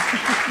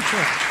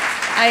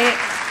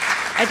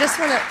 I just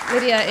want to,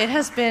 Lidia, it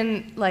has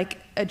been like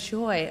a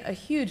joy, a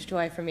huge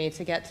joy for me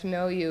to get to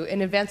know you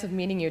in advance of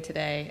meeting you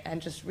today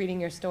and just reading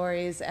your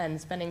stories and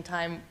spending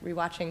time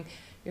rewatching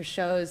your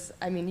shows.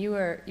 I mean, you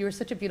were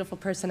such a beautiful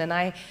person,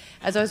 and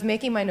as I was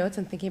making my notes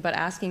and thinking about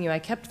asking you, I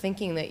kept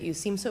thinking that you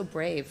seem so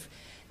brave,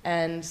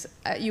 and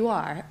you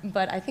are,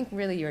 but I think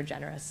really you're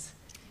generous.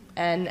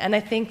 And I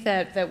think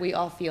that we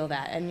all feel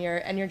that, and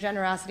your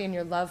generosity and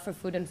your love for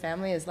food and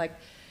family is like,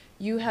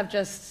 you have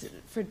just,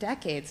 for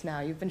decades now,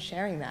 you've been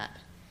sharing that.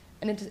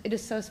 And it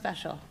is so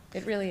special.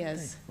 It really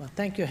is. Well,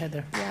 thank you,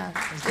 Heather. Yeah.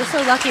 We're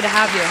so lucky to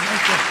have you.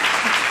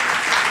 Thank you.